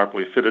stuff is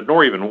properly fitted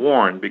nor even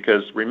worn,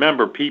 because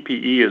remember,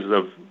 PPE is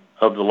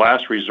of the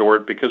last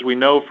resort, because we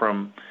know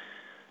from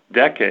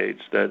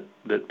decades that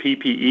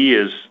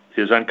PPE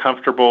is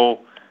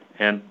uncomfortable,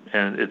 and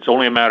it's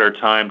only a matter of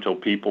time till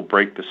people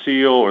break the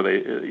seal or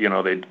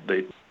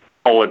they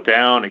pull it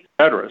down,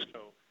 etc.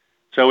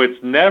 So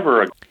it's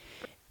never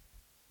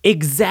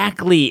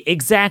Exactly.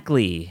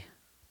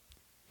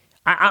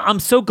 I'm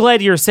so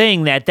glad you're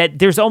saying that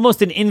there's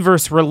almost an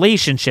inverse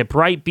relationship,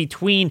 right?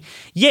 Between,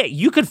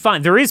 you could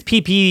find, there is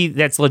PPE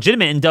that's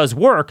legitimate and does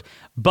work,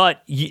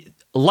 but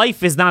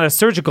life is not a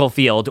surgical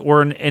field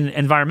or an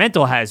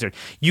environmental hazard.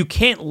 You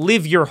can't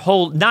live you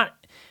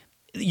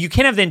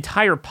can't have the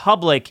entire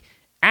public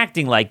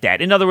acting like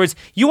that. In other words,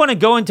 you want to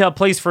go into a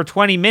place for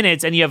 20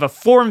 minutes and you have a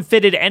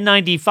form-fitted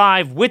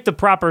N95 with the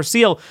proper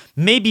seal,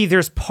 maybe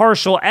there's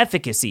partial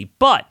efficacy,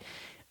 but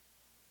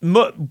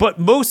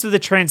most of the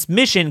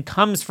transmission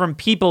comes from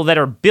people that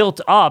are built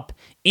up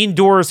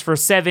indoors for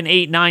 7,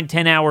 8, 9,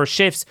 10-hour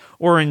shifts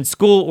or in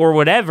school or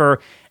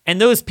whatever, and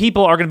those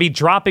people are going to be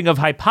dropping of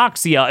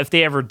hypoxia if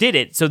they ever did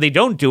it, so they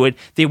don't do it.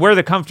 They wear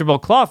the comfortable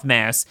cloth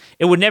mask.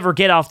 It would never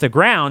get off the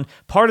ground.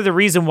 Part of the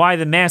reason why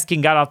the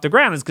masking got off the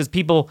ground is because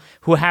people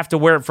who have to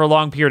wear it for a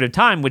long period of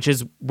time, which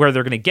is where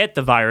they're going to get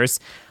the virus,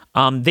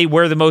 they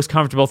wear the most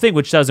comfortable thing,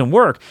 which doesn't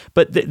work.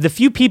 But the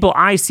few people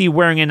I see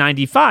wearing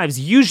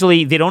N95s,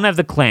 usually they don't have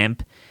the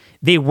clamp.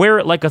 They wear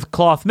it like a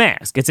cloth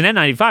mask. It's an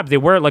N95, but they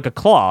wear it like a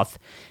cloth.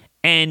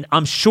 And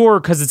I'm sure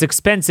because it's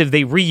expensive,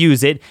 they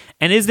reuse it.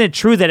 And isn't it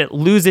true that it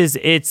loses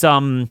its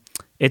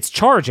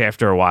charge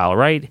after a while,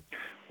 right?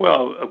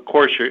 Well, of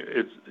course,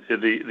 the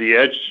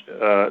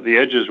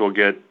edges will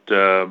get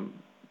the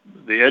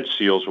edge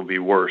seals will be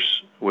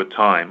worse with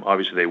time.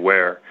 Obviously, they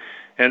wear,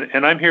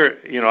 and I'm here.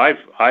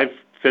 I've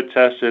fit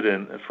tested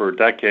for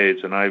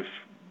decades, and I've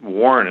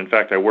worn. In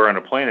fact, I wear on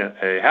a plane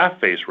a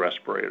half-face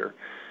respirator,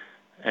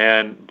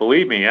 and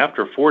believe me,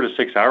 after 4 to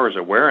 6 hours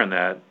of wearing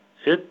that,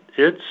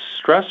 it's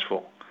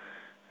stressful,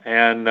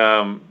 and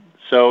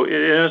so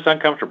it's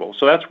uncomfortable.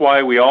 So that's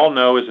why we all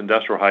know as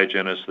industrial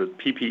hygienists that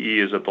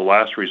PPE is at the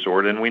last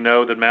resort, and we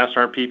know that masks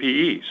aren't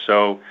PPE.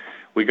 So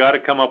we got to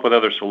come up with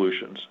other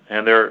solutions,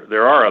 and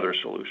there are other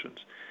solutions.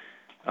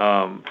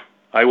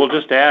 I will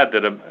just add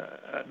that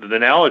the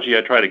analogy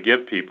I try to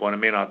give people, and it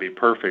may not be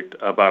perfect,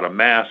 about a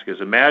mask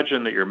is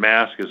imagine that your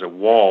mask is a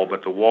wall,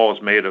 but the wall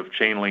is made of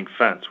chain link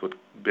fence with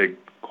big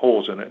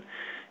holes in it.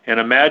 And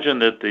imagine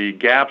that the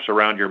gaps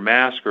around your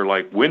mask are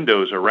like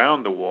windows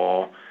around the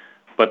wall,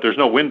 but there's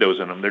no windows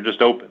in them. They're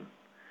just open.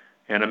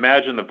 And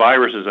imagine the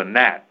virus is a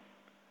gnat.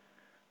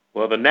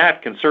 Well, the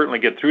gnat can certainly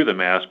get through the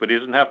mask, but he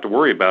doesn't have to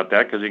worry about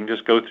that because he can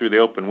just go through the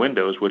open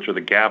windows, which are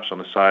the gaps on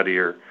the side of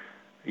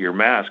your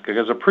mask.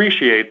 Because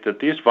appreciate that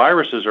these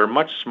viruses are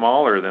much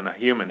smaller than a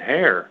human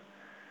hair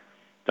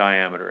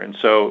diameter. And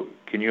so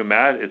can you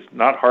imagine? It's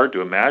not hard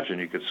to imagine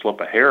you could slip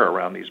a hair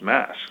around these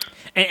masks.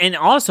 And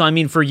also, I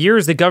mean, for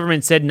years, the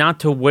government said not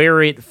to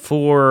wear it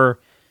for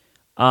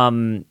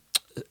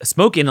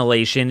smoke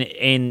inhalation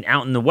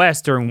out in the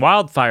West during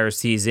wildfire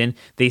season.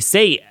 They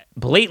say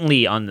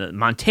blatantly on the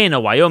Montana,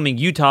 Wyoming,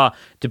 Utah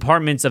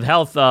Departments of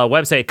Health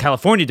website,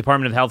 California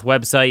Department of Health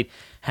website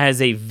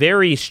has a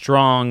very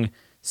strong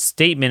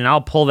statement, and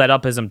I'll pull that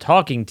up as I'm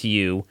talking to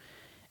you,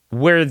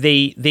 where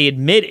they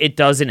admit it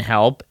doesn't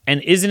help.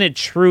 And isn't it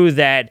true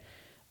that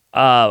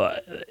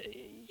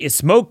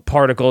smoke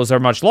particles are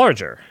much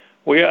larger?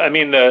 Well, yeah, I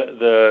mean,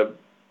 the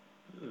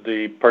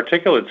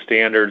particulate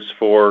standards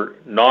for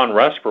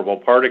non-respirable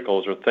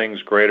particles are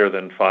things greater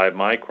than 5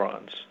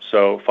 microns.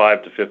 So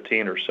 5 to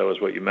 15 or so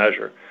is what you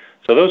measure.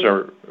 So those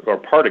are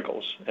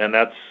particles, and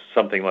that's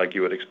something like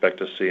you would expect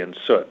to see in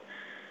soot.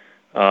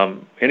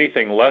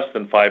 Anything less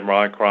than 5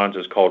 microns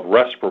is called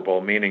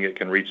respirable, meaning it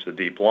can reach the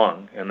deep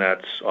lung, and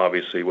that's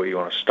obviously what you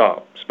want to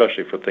stop,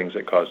 especially for things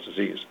that cause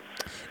disease.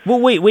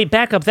 Well, wait,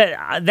 back up.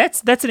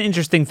 That's an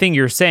interesting thing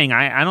you're saying.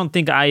 I don't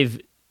think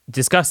I've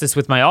discussed this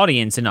with my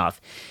audience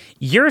enough.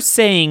 You're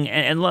saying,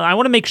 and I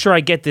want to make sure I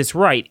get this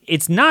right,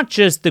 it's not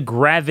just the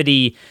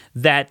gravity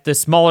that the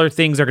smaller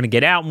things are going to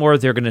get out more,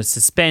 they're going to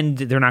suspend,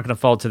 they're not going to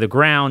fall to the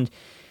ground,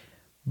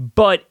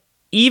 but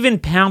even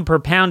pound per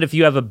pound, if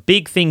you have a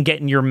big thing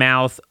get in your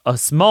mouth, a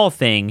small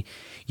thing,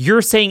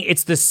 you're saying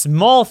it's the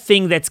small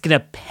thing that's going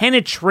to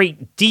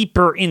penetrate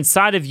deeper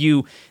inside of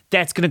you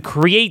that's going to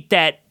create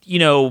that,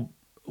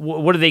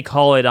 what do they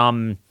call it?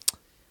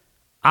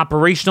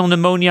 Operational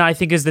pneumonia, I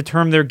think is the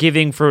term they're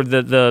giving for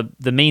the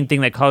main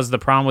thing that causes the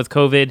problem with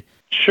COVID.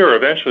 Sure.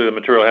 Eventually the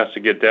material has to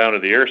get down to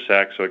the air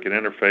sac so it can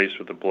interface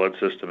with the blood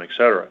system, et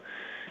cetera.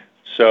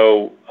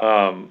 So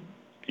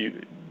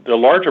the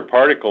larger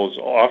particles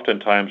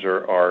oftentimes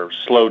are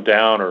slowed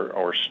down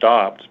or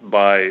stopped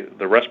by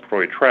the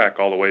respiratory tract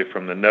all the way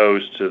from the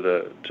nose to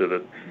the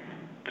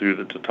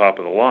top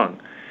of the lung.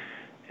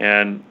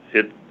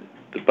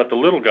 But the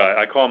little guy,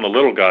 I call them the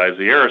little guys,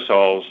 the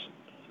aerosols,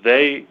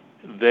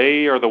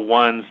 they are the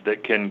ones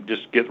that can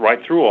just get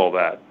right through all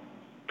that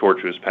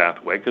tortuous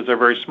pathway because they're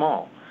very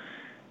small.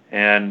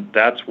 And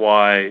that's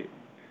why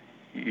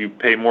you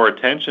pay more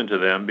attention to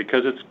them,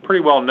 because it's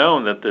pretty well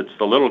known that it's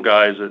the little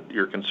guys that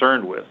you're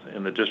concerned with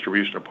in the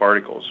distribution of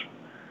particles.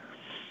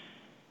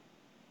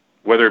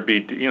 Whether it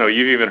be, you've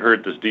even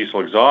heard this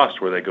diesel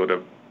exhaust where they go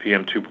to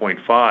PM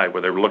 2.5,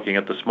 where they're looking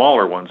at the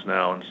smaller ones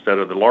now instead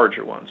of the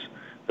larger ones.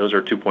 Those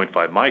are 2.5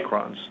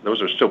 microns.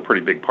 Those are still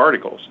pretty big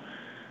particles.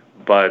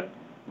 But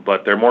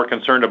they're more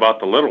concerned about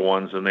the little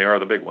ones than they are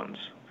the big ones.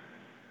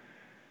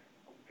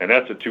 And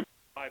that's at 2.5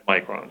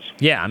 microns.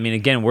 Yeah, I mean,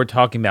 again, we're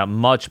talking about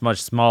much, much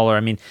smaller.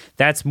 I mean,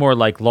 that's more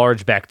like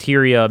large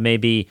bacteria,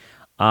 maybe.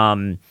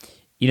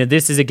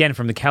 This is, again,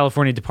 from the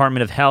California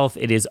Department of Health.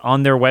 It is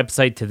on their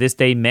website to this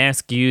day.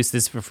 Mask use,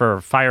 this is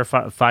for fire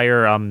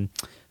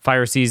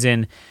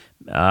season.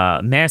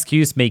 Mask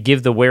use may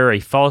give the wearer a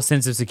false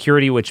sense of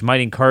security, which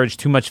might encourage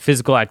too much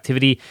physical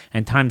activity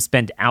and time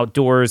spent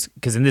outdoors,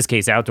 because in this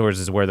case, outdoors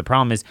is where the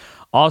problem is.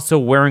 Also,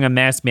 wearing a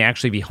mask may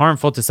actually be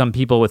harmful to some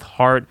people with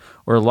heart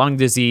or lung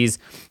disease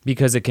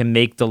because it can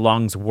make the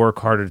lungs work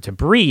harder to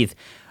breathe.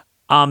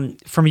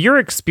 From your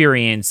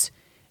experience,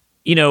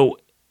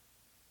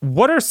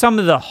 what are some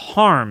of the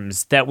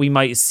harms that we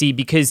might see?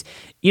 Because,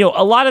 a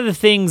lot of the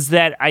things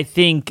that I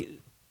think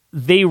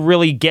they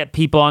really get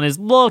people on is,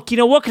 look,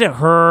 what could it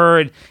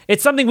hurt?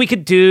 It's something we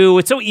could do.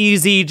 It's so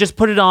easy. Just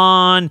put it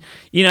on,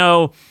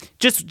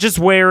 just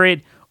wear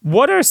it.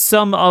 What are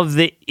some of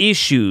the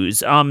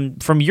issues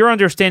from your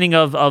understanding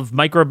of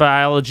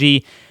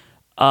microbiology,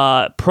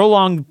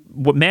 prolonged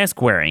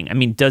mask wearing? I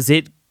mean, does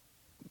it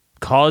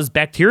cause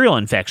bacterial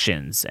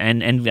infections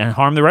and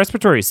harm the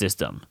respiratory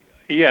system?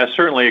 Yeah,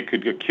 certainly it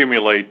could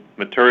accumulate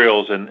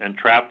materials and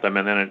trap them.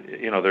 And then,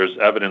 there's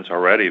evidence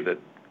already that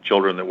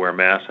children that wear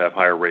masks have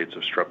higher rates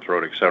of strep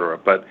throat, et cetera.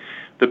 But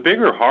the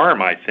bigger harm,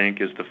 I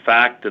think, is the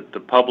fact that the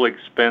public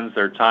spends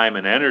their time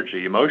and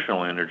energy,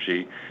 emotional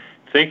energy,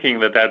 thinking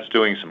that that's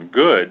doing some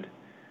good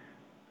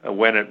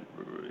when it,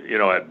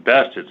 at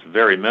best, it's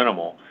very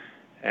minimal.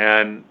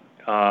 And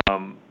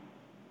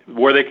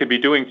where they could be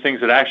doing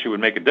things that actually would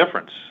make a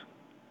difference.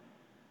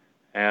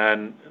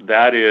 And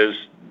that is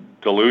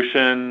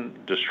dilution,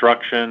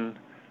 destruction.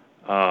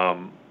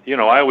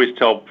 I always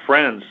tell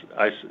friends,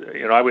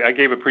 I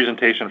gave a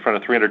presentation in front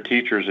of 300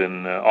 teachers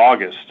in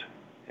August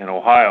in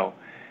Ohio,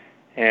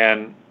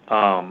 and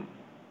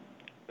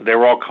they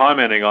were all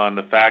commenting on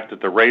the fact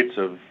that the rates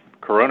of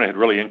corona had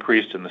really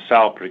increased in the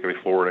South, particularly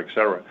Florida, et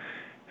cetera.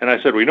 And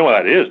I said, well, you know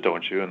what that is,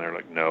 don't you? And they're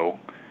like, no.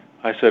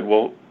 I said,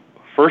 well,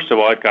 first of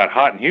all, it got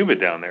hot and humid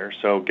down there.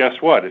 So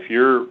guess what? If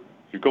you're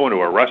going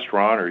to a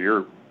restaurant or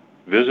you're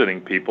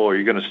visiting people, are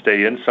you going to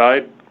stay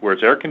inside where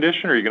it's air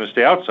conditioned, or are you going to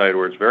stay outside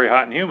where it's very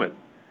hot and humid?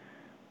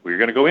 Well, you're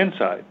going to go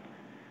inside.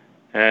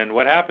 And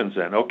what happens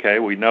then? Okay,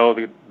 we know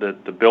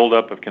that the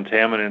buildup of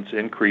contaminants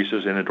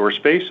increases in indoor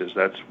spaces.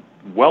 That's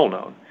well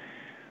known.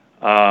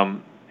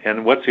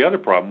 And what's the other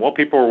problem? Well,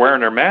 people are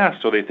wearing their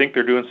masks, so they think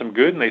they're doing some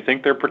good and they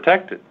think they're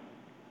protected.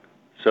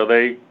 So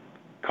they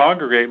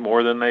congregate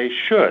more than they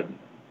should.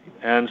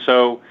 And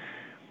so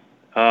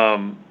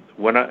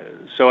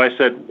I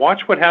said,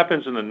 watch what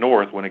happens in the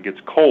north when it gets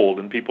cold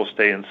and people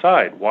stay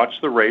inside.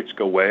 Watch the rates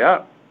go way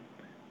up.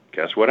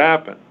 Guess what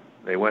happened?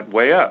 They went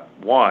way up.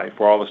 Why?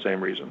 For all the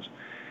same reasons.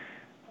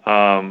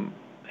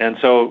 And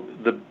so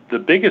the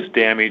biggest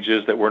damage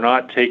is that we're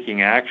not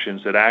taking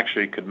actions that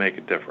actually could make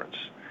a difference.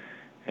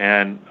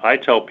 And I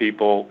tell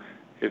people,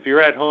 if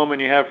you're at home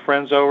and you have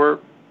friends over,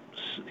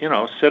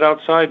 sit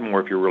outside more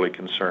if you're really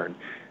concerned.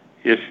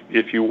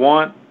 If you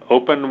want,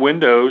 open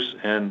windows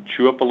and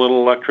chew up a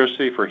little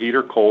electricity for heat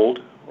or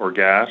cold or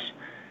gas,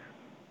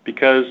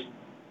 because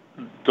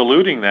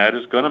diluting that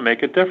is going to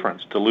make a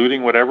difference.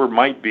 Diluting whatever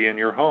might be in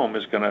your home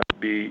is going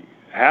to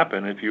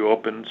happen if you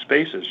open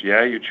spaces.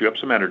 Yeah, you chew up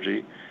some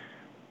energy,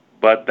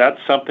 but that's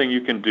something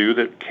you can do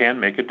that can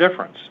make a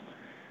difference.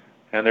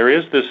 And there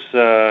is this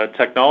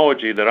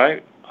technology that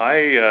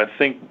I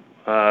think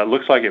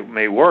looks like it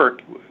may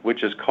work,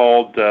 which is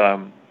called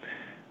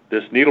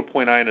this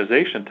needlepoint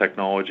ionization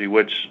technology,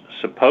 which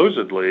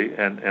supposedly,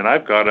 and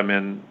I've got them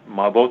in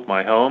both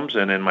my homes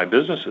and in my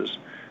businesses,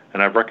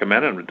 and I've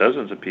recommended them to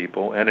dozens of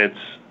people, and it's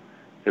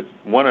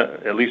one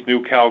of, at least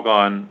New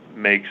Calgon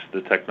makes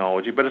the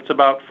technology, but it's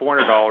about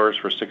 $400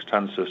 for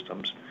 6-ton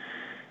systems.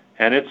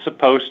 And it's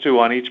supposed to,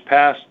 on each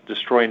pass,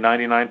 destroy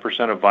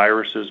 99% of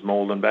viruses,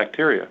 mold, and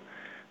bacteria.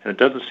 And it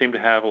doesn't seem to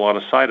have a lot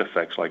of side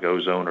effects like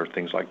ozone or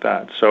things like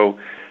that. So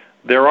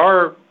there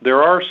are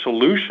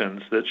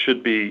solutions that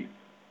should be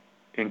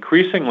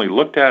increasingly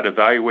looked at,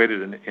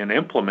 evaluated, and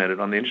implemented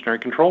on the engineering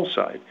control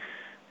side.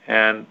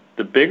 And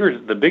the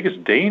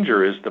biggest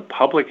danger is the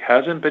public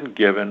hasn't been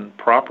given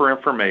proper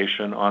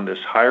information on this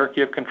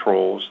hierarchy of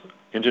controls.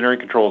 Engineering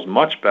control is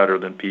much better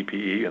than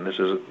PPE, and this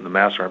is the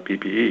master on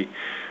PPE.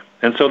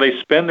 And so they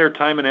spend their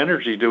time and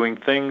energy doing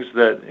things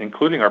that,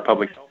 including our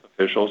public health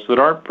officials, that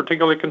aren't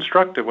particularly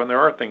constructive when there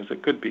are things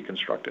that could be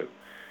constructive.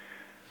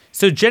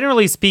 So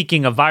generally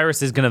speaking, a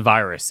virus is going to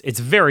virus. It's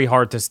very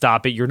hard to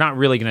stop it. You're not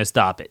really going to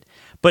stop it.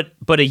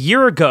 But a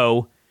year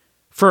ago,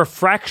 for a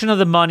fraction of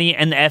the money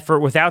and the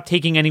effort without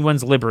taking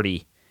anyone's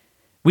liberty,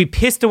 we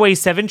pissed away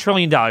 $7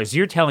 trillion.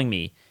 You're telling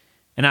me,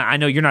 and I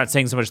know you're not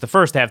saying so much the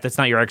first half, that's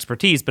not your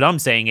expertise, but I'm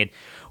saying it.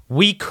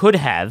 We could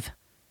have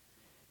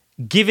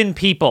given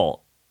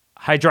people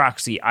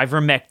hydroxy,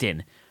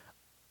 ivermectin,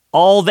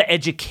 all the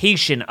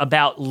education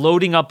about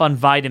loading up on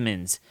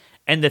vitamins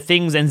and the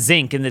things, and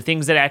zinc, and the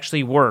things that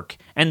actually work,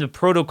 and the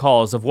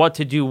protocols of what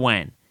to do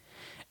when.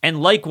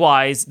 And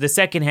likewise, the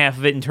second half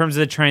of it, in terms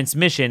of the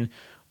transmission,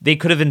 they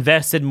could have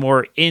invested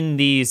more in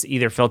these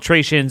either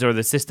filtrations or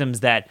the systems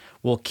that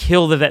will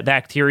kill the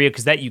bacteria,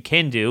 because that you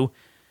can do.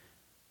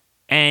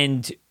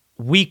 And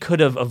we could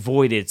have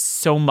avoided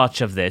so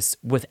much of this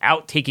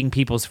without taking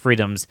people's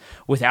freedoms,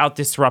 without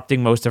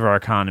disrupting most of our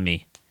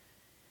economy.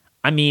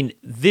 I mean,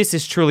 this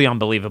is truly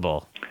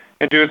unbelievable.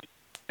 And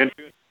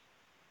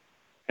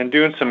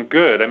doing some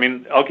good. I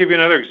mean, I'll give you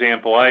another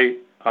example.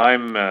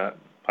 I'm a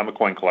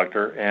coin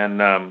collector,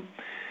 and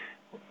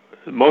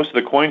most of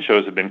the coin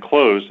shows have been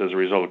closed as a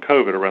result of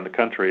COVID around the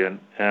country, and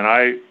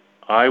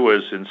I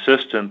was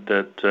insistent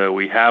that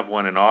we have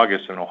one in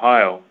August in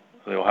Ohio,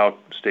 the Ohio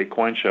State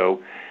Coin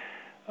Show,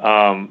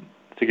 to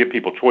give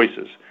people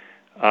choices.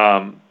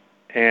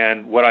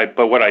 And what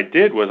I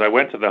did was I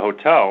went to the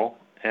hotel,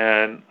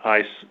 and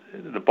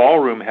the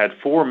ballroom had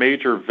 4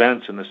 major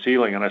vents in the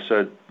ceiling, and I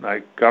said,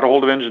 I got a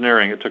hold of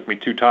engineering. It took me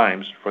 2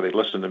 times before they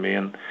listened to me,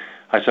 and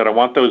I said, I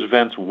want those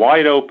vents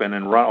wide open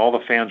and run all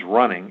the fans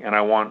running, and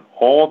I want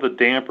all the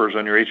dampers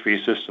on your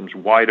HVAC systems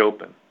wide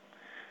open.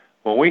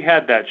 When we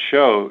had that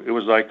show, it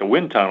was like the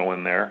wind tunnel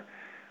in there,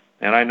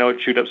 and I know it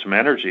chewed up some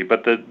energy,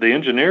 but the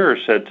engineer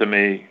said to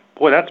me,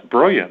 boy, that's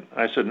brilliant.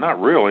 I said,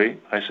 not really.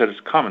 I said, it's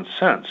common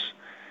sense.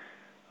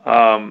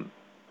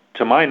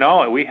 To my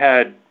knowledge, we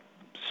had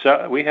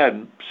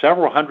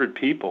several hundred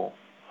people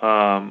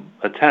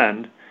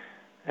attend,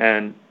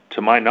 and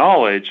to my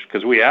knowledge,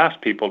 because we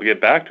asked people to get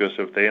back to us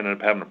if they ended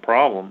up having a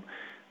problem,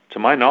 to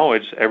my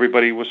knowledge,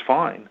 everybody was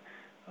fine.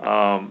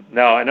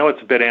 Now, I know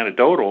it's a bit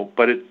anecdotal,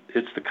 but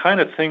it's the kind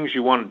of things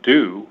you want to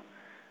do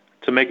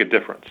to make a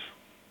difference.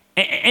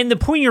 And the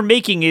point you're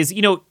making is,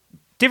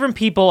 different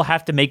people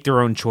have to make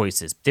their own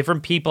choices.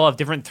 Different people have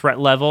different threat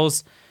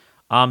levels.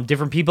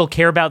 Different people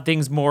care about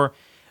things more.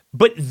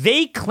 But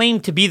they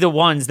claim to be the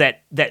ones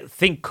that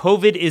think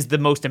COVID is the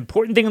most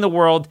important thing in the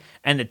world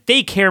and that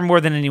they care more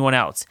than anyone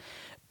else.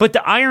 But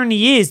the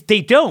irony is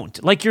they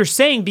don't, like you're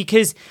saying,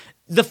 because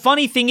the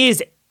funny thing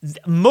is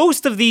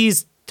most of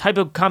these type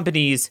of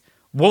companies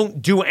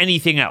won't do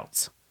anything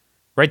else,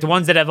 right? The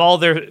ones that have all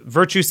their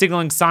virtue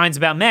signaling signs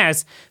about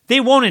masks,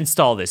 they won't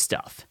install this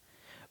stuff.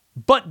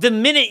 But the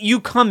minute you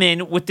come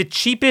in with the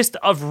cheapest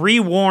of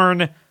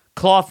reworn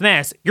cloth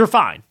masks, you're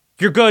fine.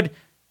 You're good.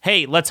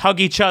 Hey, let's hug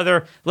each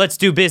other. Let's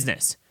do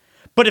business.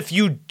 But if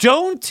you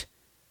don't,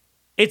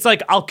 it's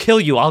like, I'll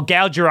kill you. I'll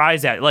gouge your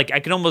eyes out. Like, I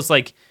can almost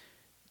like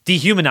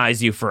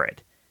dehumanize you for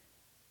it.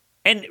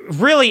 And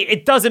really,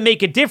 it doesn't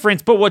make a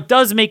difference. But what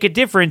does make a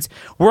difference,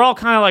 we're all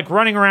kind of like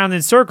running around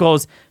in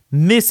circles,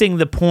 missing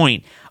the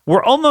point.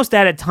 We're almost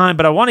out of time,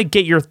 but I want to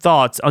get your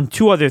thoughts on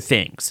two other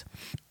things.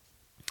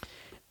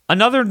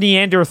 Another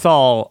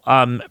Neanderthal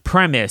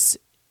premise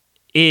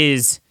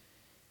is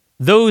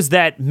those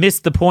that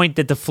missed the point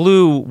that the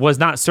flu was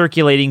not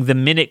circulating the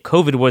minute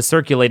COVID was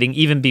circulating,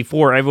 even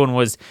before everyone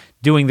was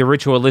doing the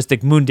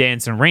ritualistic moon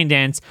dance and rain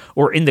dance,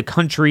 or in the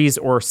countries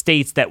or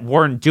states that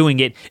weren't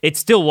doing it, it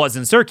still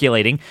wasn't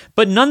circulating.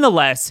 But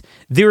nonetheless,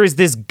 there is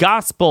this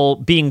gospel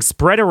being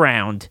spread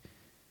around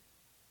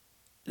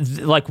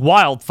like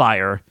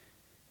wildfire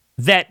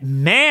that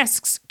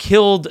masks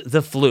killed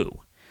the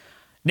flu.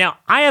 Now,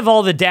 I have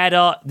all the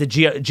data, the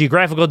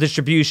geographical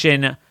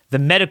distribution, the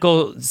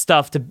medical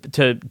stuff to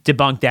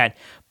debunk that,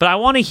 but I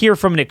want to hear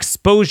from an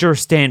exposure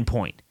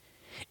standpoint.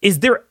 Is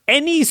there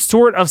any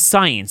sort of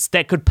science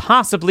that could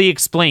possibly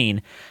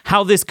explain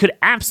how this could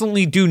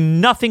absolutely do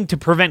nothing to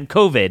prevent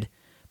COVID,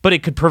 but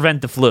it could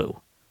prevent the flu?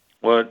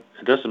 Well,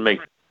 it doesn't make,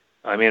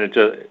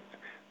 the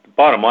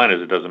bottom line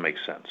is it doesn't make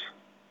sense.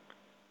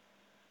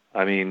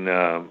 I don't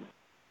know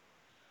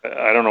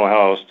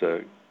how else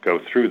to go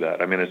through that.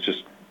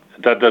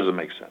 That doesn't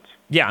make sense.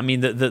 Yeah,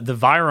 the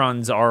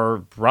virons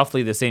are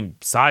roughly the same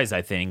size,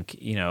 I think,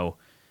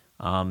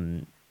 Well,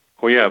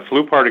 yeah,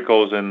 flu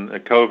particles and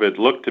COVID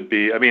look to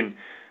be,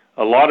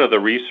 a lot of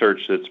the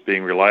research that's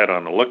being relied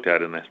on and looked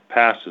at in the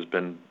past has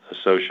been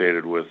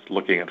associated with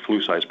looking at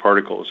flu-sized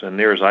particles, and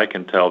near as I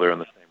can tell, they're in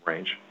the same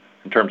range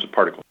in terms of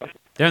particle size.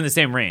 They're in the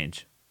same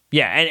range.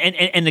 Yeah,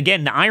 and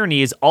again, the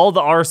irony is all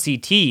the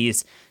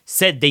RCTs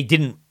said they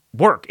didn't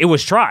work. It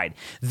was tried.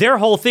 Their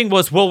whole thing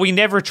was, well, we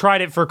never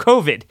tried it for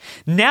COVID.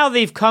 Now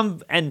they've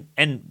come, and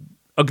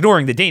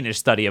ignoring the Danish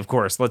study, of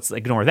course, let's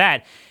ignore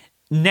that.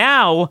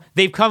 Now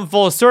they've come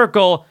full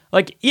circle,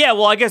 like, yeah,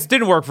 well, I guess it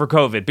didn't work for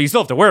COVID, but you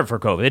still have to wear it for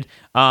COVID.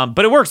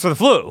 But it works for the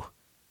flu.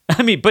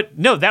 But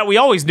no, that we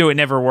always knew it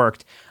never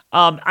worked.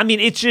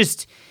 It's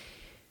just,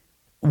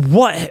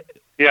 what?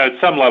 Yeah, at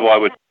some level,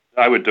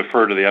 I would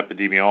defer to the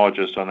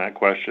epidemiologist on that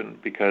question,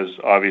 because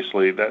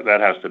obviously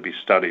that has to be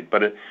studied.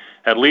 But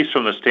at least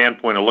from the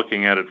standpoint of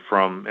looking at it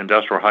from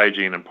industrial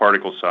hygiene and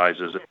particle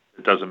sizes,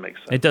 it doesn't make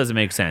sense. It doesn't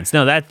make sense.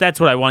 No, that's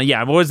what I want.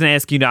 Yeah, I wasn't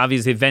asking you to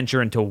obviously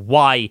venture into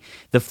why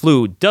the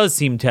flu does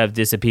seem to have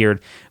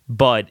disappeared,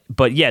 but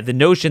yeah, the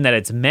notion that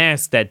it's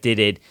masks that did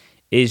it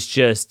is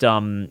just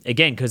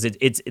again, because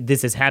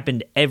this has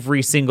happened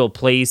every single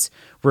place,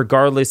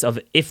 regardless of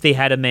if they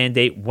had a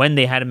mandate, when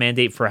they had a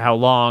mandate, for how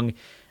long,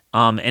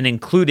 and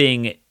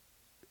including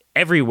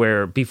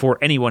everywhere before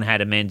anyone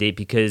had a mandate,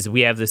 because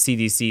we have the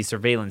CDC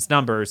surveillance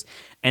numbers,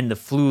 and the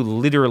flu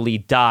literally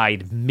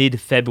died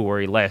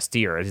mid-February last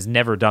year. It has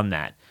never done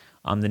that.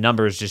 The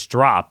numbers just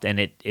dropped, and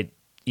it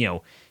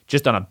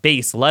just on a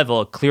base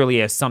level, it clearly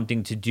has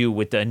something to do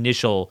with the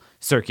initial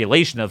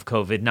circulation of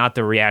COVID, not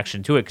the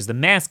reaction to it, because the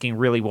masking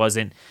really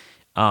wasn't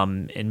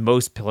in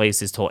most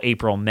places till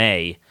April,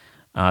 May,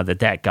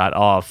 that got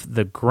off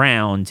the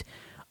ground.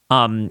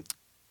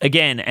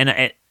 Again,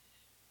 and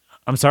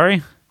I'm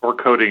sorry? Or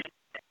coding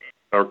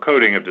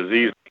of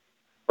diseases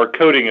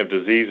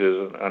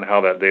on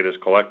how that data is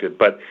collected.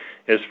 But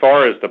as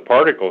far as the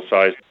particle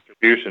size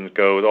distributions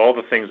go, all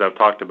the things I've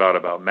talked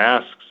about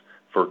masks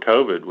for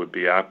COVID would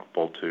be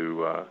applicable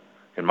to,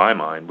 in my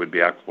mind, would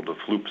be applicable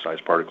to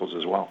flu-sized particles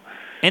as well.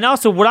 And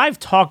also, what I've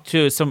talked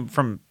to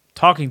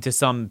talking to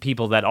some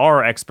people that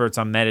are experts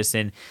on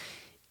medicine,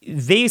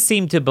 they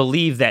seem to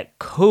believe that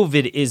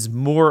COVID is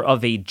more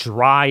of a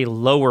dry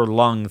lower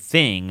lung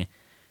thing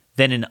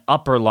than an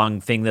upper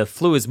lung thing. The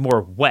flu is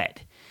more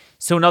wet.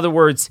 So in other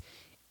words,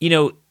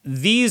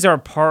 these are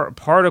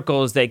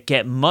particles that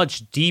get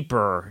much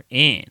deeper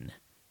in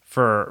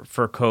for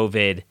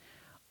COVID.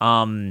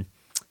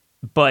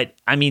 But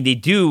they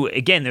do,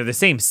 again, they're the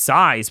same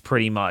size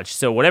pretty much.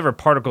 So whatever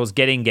particles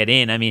get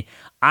in.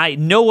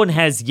 No one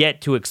has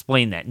yet to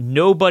explain that.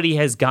 Nobody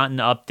has gotten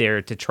up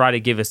there to try to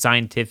give a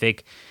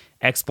scientific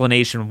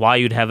explanation why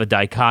you'd have a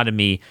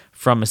dichotomy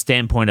from a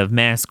standpoint of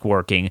mask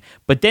working.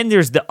 But then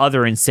there's the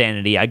other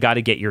insanity I got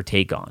to get your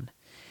take on.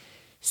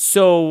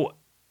 So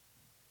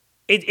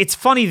it's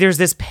funny, there's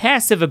this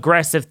passive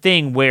aggressive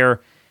thing where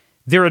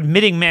they're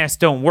admitting masks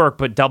don't work,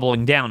 but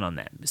doubling down on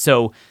them.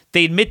 So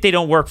they admit they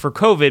don't work for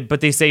COVID, but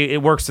they say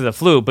it works for the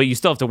flu, but you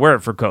still have to wear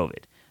it for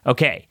COVID.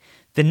 Okay.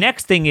 The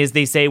next thing is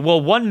they say,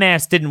 well, one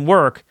mask didn't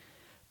work,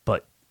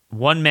 but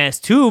one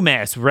mask, two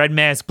masks, red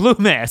mask, blue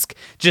mask,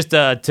 just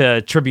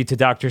to tribute to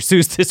Dr.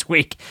 Seuss this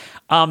week.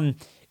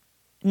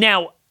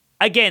 Now,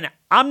 again,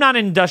 I'm not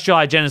an industrial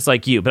hygienist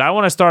like you, but I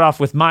want to start off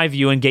with my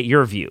view and get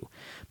your view.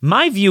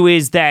 My view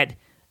is that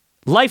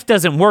life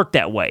doesn't work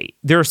that way.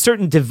 There are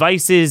certain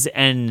devices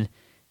and,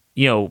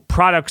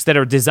 products that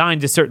are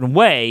designed a certain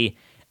way,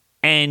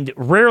 and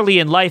rarely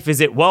in life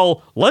is it,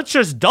 well, let's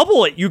just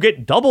double it. You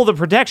get double the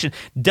protection.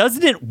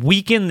 Doesn't it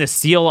weaken the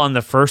seal on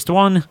the first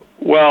one?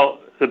 Well,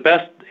 the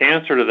best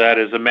answer to that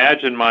is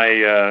imagine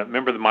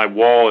remember that my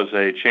wall is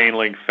a chain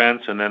link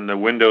fence and then the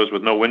windows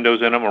with no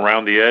windows in them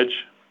around the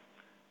edge?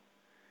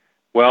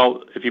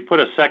 Well, if you put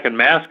a second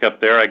mask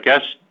up there, I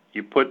guess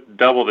you put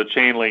double the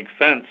chain link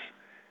fence,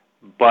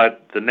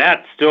 but the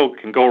gnats still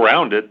can go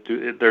around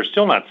it. They're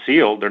still not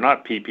sealed. They're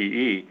not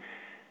PPE.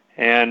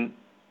 And,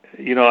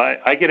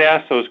 I get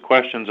asked those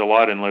questions a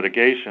lot in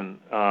litigation.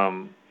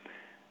 Isn't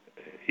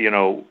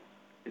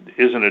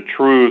it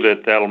true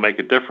that that'll make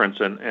a difference?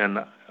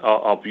 And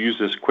I'll use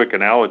this quick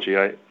analogy.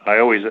 I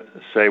always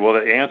say, well,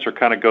 the answer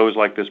kind of goes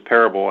like this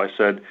parable. I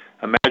said,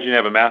 imagine you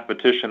have a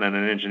mathematician and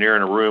an engineer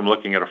in a room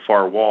looking at a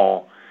far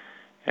wall,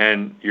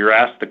 and you're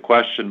asked the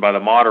question by the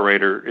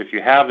moderator, if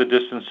you have the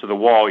distance to the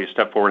wall, you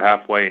step forward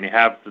halfway, and you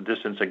have the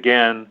distance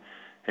again,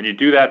 and you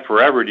do that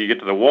forever, do you get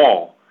to the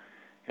wall?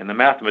 And the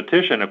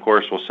mathematician, of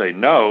course, will say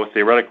no,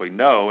 theoretically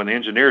no, and the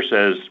engineer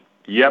says,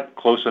 yep,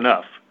 close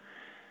enough.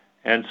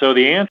 And so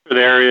the answer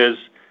there is,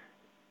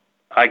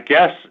 I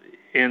guess,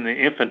 in the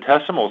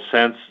infinitesimal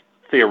sense,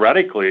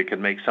 theoretically, it could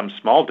make some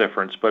small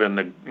difference, but in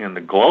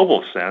the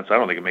global sense, I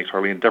don't think it makes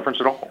hardly any difference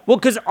at all. Well,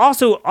 because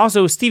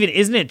also, Stephen,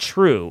 isn't it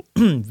true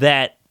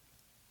that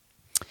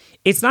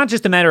it's not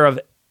just a matter of,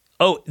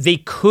 they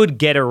could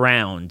get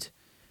around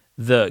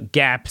the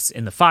gaps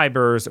in the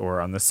fibers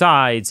or on the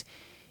sides?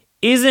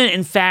 Isn't it,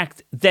 in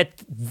fact, that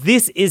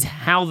this is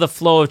how the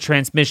flow of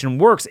transmission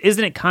works?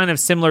 Isn't it kind of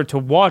similar to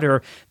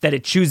water, that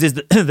it chooses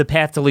the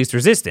path to least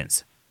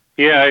resistance?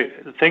 Yeah,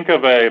 think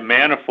of a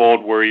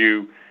manifold where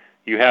you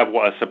have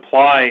a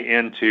supply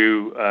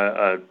into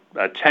a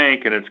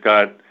tank, and it's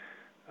got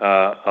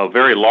a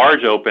very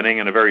large opening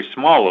and a very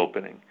small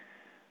opening.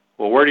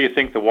 Well, where do you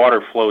think the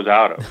water flows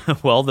out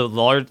of? Well, the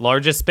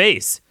largest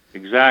space.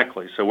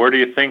 Exactly. So where do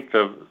you think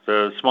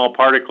the small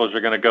particles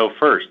are going to go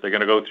first? They're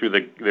going to go through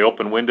the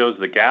open windows,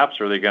 the gaps,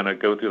 or are they going to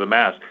go through the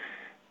mask?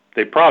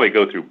 They probably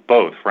go through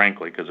both,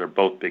 frankly, because they're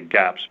both big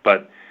gaps.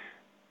 But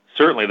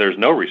certainly there's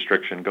no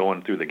restriction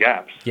going through the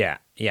gaps. Yeah.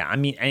 I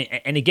mean,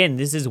 and again,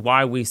 this is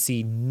why we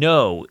see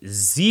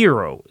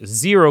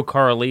zero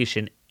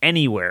correlation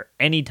anywhere,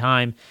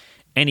 anytime,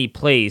 any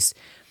place.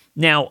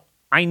 Now,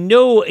 I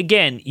know,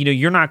 again,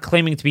 you're not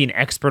claiming to be an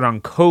expert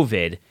on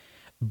COVID,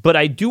 but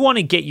I do want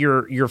to get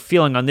your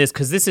feeling on this,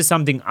 because this is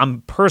something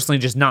I'm personally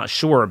just not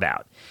sure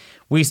about.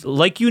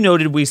 Like you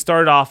noted, we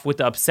started off with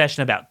the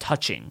obsession about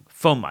touching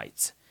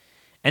fomites.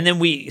 And then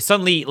we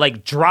suddenly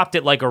dropped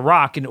it like a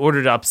rock in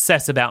order to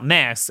obsess about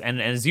masks.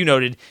 And as you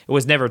noted, it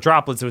was never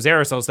droplets, it was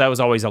aerosols, so that was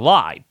always a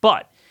lie.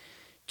 But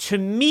to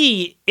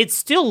me, it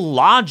still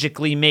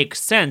logically makes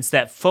sense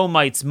that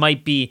fomites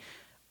might be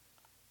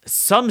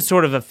some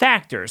sort of a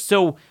factor.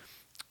 So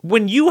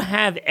when you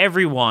have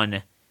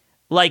everyone,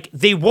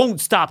 they won't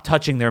stop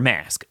touching their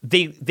mask.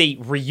 They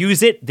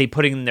reuse it, they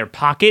put it in their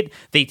pocket,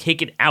 they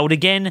take it out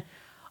again.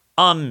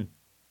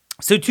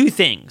 So two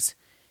things.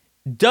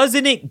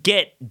 Doesn't it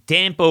get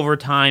damp over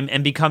time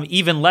and become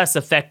even less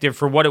effective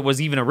for what it was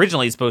even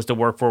originally supposed to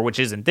work for, which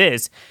isn't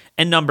this?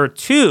 And number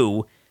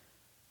two,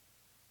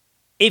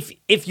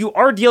 if you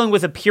are dealing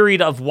with a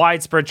period of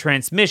widespread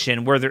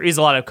transmission where there is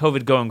a lot of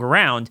COVID going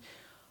around,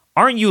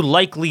 aren't you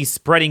likely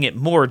spreading it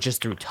more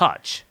just through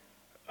touch?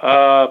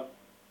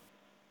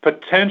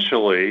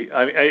 Potentially.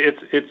 I mean,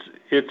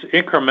 it's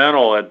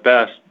incremental at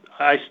best.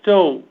 I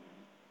still,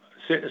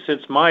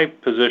 since my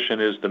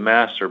position is the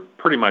masks are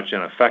pretty much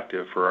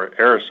ineffective for our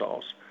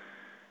aerosols.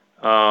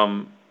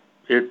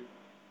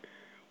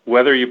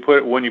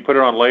 When you put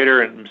it on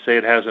later and say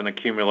it has an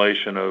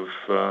accumulation of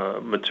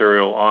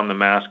material on the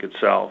mask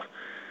itself,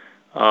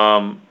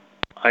 I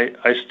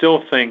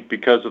still think,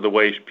 because of the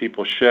way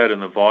people shed and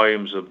the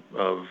volumes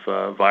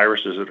of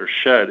viruses that are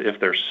shed if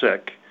they're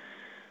sick,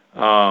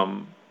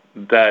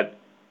 that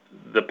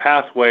the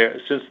pathway,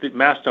 since the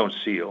masks don't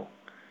seal,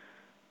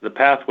 the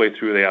pathway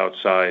through the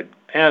outside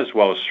as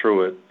well as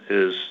through it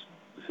is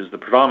the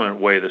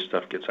predominant way this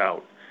stuff gets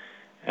out.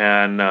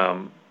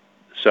 And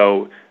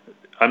so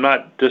I'm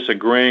not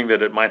disagreeing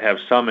that it might have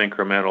some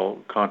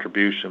incremental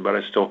contribution, but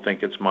I still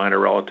think it's minor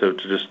relative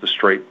to just the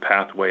straight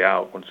pathway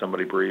out when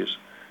somebody breathes,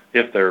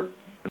 if they're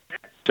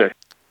sick.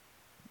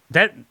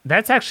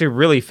 That's actually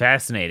really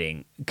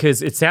fascinating,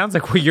 because it sounds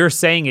like what you're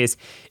saying is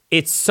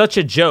it's such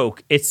a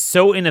joke, it's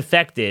so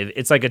ineffective,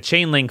 it's like a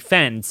chain link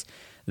fence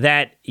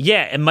that,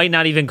 it might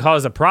not even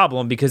cause a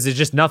problem because there's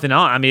just nothing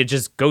on. I mean, it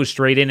just goes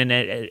straight in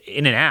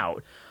and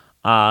out.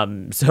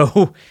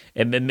 So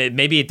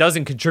maybe it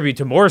doesn't contribute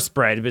to more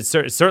spread, but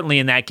certainly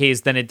in that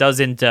case, then it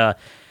doesn't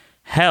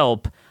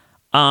help.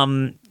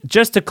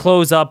 Just to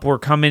close up, we're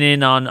coming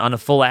in on a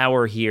full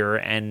hour here,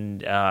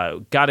 and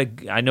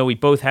I know we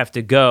both have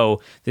to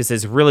go. This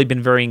has really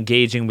been very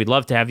engaging. We'd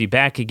love to have you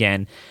back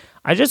again.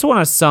 I just want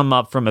to sum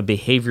up from a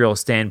behavioral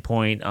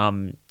standpoint.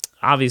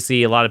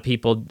 Obviously, a lot of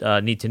people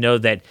need to know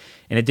that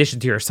in addition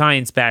to your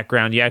science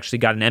background, you actually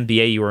got an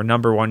MBA. You were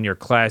number one in your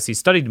class. You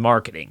studied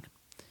marketing.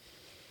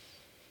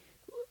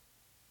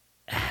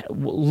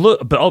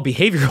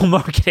 Behavioral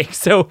marketing.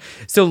 So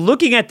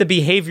looking at the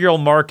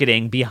behavioral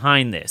marketing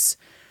behind this,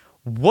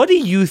 what do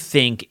you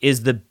think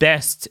is the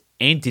best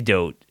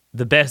antidote,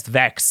 the best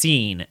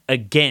vaccine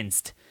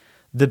against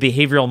the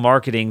behavioral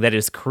marketing that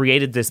has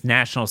created this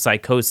national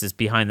psychosis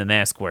behind the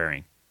mask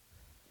wearing?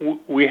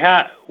 We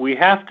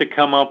have to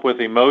come up with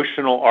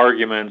emotional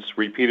arguments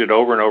repeated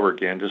over and over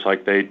again, just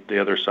like the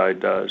other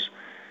side does,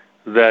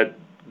 that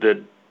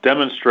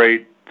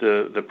demonstrate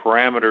the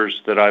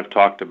parameters that I've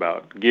talked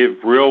about. Give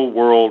real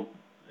world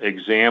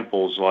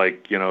examples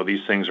like,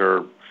 these things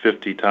are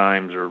 50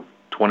 times or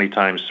 20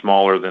 times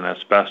smaller than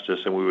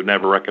asbestos, and we would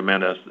never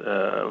recommend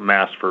a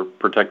mask for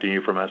protecting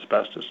you from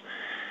asbestos.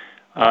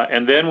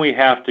 And then we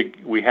have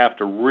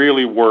to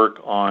really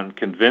work on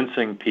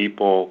convincing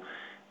people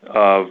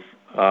of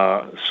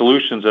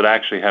solutions that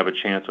actually have a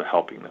chance of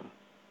helping them,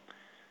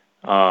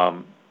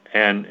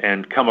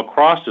 and come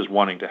across as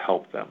wanting to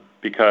help them,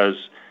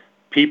 because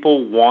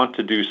people want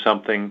to do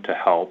something to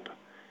help,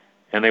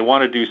 and they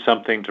want to do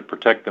something to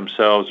protect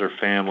themselves, their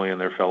family,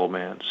 and their fellow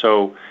man.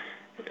 So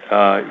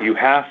you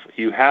have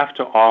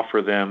to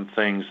offer them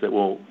things that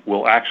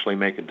will actually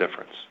make a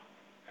difference,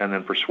 and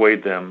then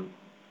persuade them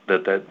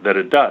that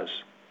it does.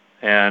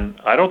 And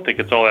I don't think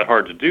it's all that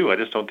hard to do. I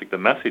just don't think the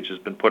message has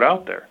been put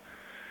out there.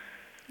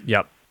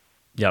 Yep.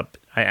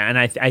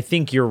 I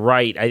think you're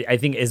right. I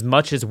think as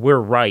much as we're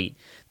right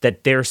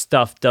that their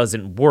stuff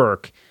doesn't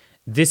work,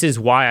 this is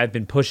why I've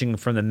been pushing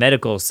from the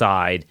medical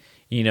side,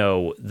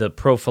 the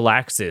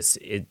prophylaxis.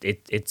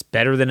 It's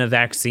better than a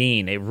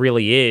vaccine. It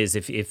really is.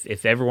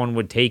 If everyone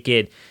would take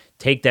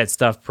that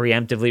stuff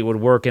preemptively, it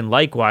would work. And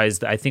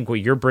likewise, I think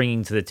what you're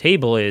bringing to the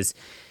table is,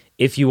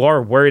 if you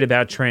are worried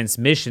about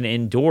transmission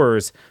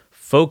indoors,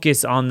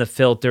 focus on the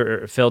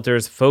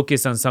filters,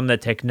 focus on some of the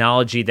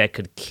technology that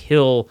could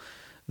kill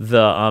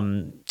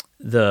the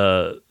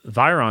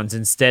virons,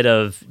 instead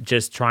of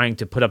just trying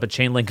to put up a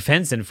chain link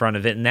fence in front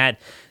of it, and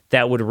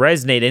that would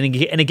resonate.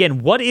 And again,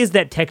 what is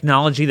that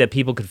technology that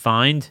people could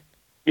find?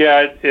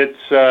 Yeah,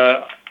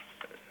 it's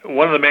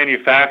one of the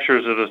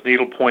manufacturers of this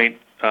needlepoint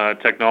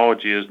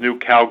technology is New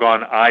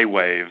Calgon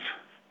iWave,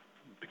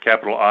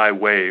 capital I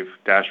Wave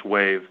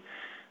 -Wave.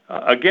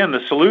 Again,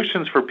 the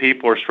solutions for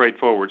people are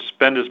straightforward.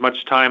 Spend as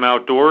much time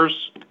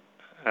outdoors.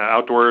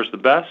 Outdoor is the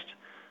best.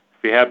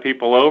 If you have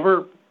people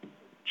over,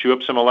 chew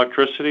up some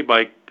electricity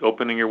by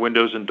opening your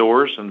windows and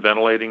doors and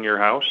ventilating your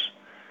house.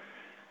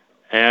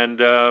 And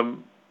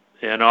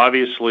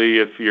obviously,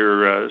 if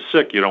you're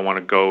sick, you don't want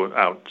to go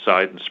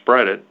outside and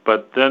spread it.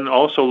 But then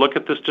also look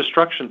at this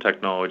destruction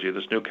technology,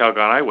 this New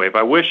Calgon iWave.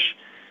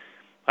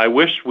 I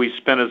wish we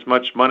spent as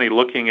much money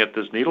looking at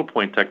this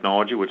needlepoint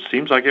technology, which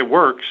seems like it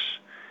works,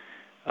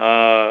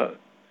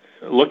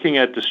 looking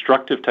at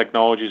destructive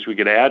technologies we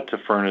could add to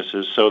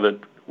furnaces so that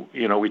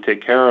we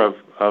take care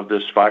of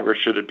this virus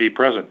should it be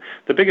present.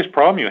 The biggest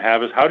problem you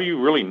have is, how do you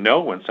really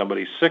know when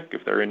somebody's sick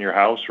if they're in your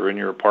house or in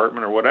your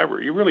apartment or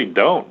whatever? You really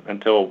don't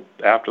until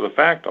after the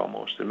fact,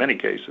 almost, in many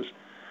cases,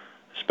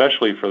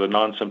 especially for the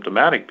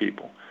non-symptomatic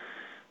people.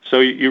 So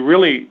you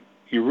really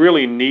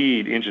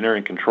need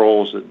engineering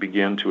controls that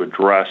begin to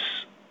address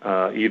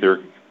either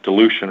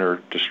dilution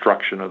or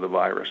destruction of the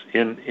virus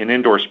in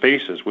indoor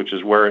spaces, which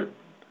is where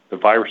the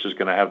virus is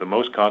going to have the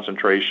most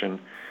concentration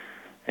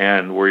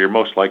and where you're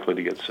most likely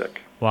to get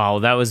sick. Wow,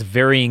 that was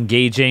very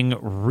engaging.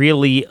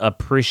 Really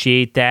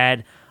appreciate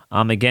that.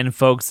 Again,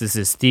 folks, this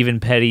is Stephen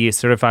Petty, a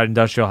certified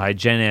industrial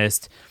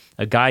hygienist,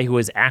 a guy who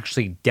has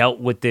actually dealt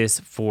with this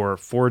for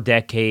 4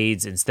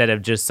 decades instead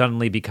of just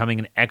suddenly becoming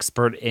an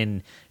expert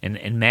in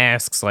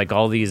masks like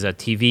all these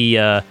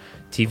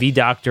TV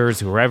doctors,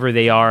 whoever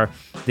they are.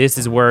 This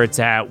is where it's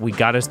at. We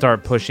got to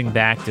start pushing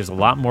back. There's a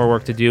lot more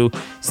work to do.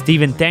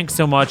 Stephen, thanks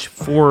so much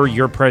for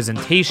your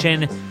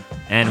presentation,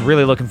 and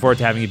really looking forward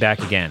to having you back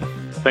again.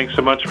 Thanks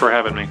so much for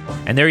having me.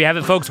 And there you have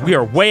it, folks. We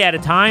are way out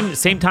of time.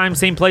 Same time,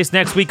 same place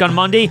next week on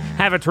Monday.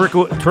 Have a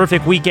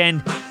terrific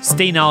weekend.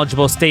 Stay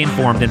knowledgeable, stay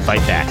informed, and fight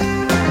back.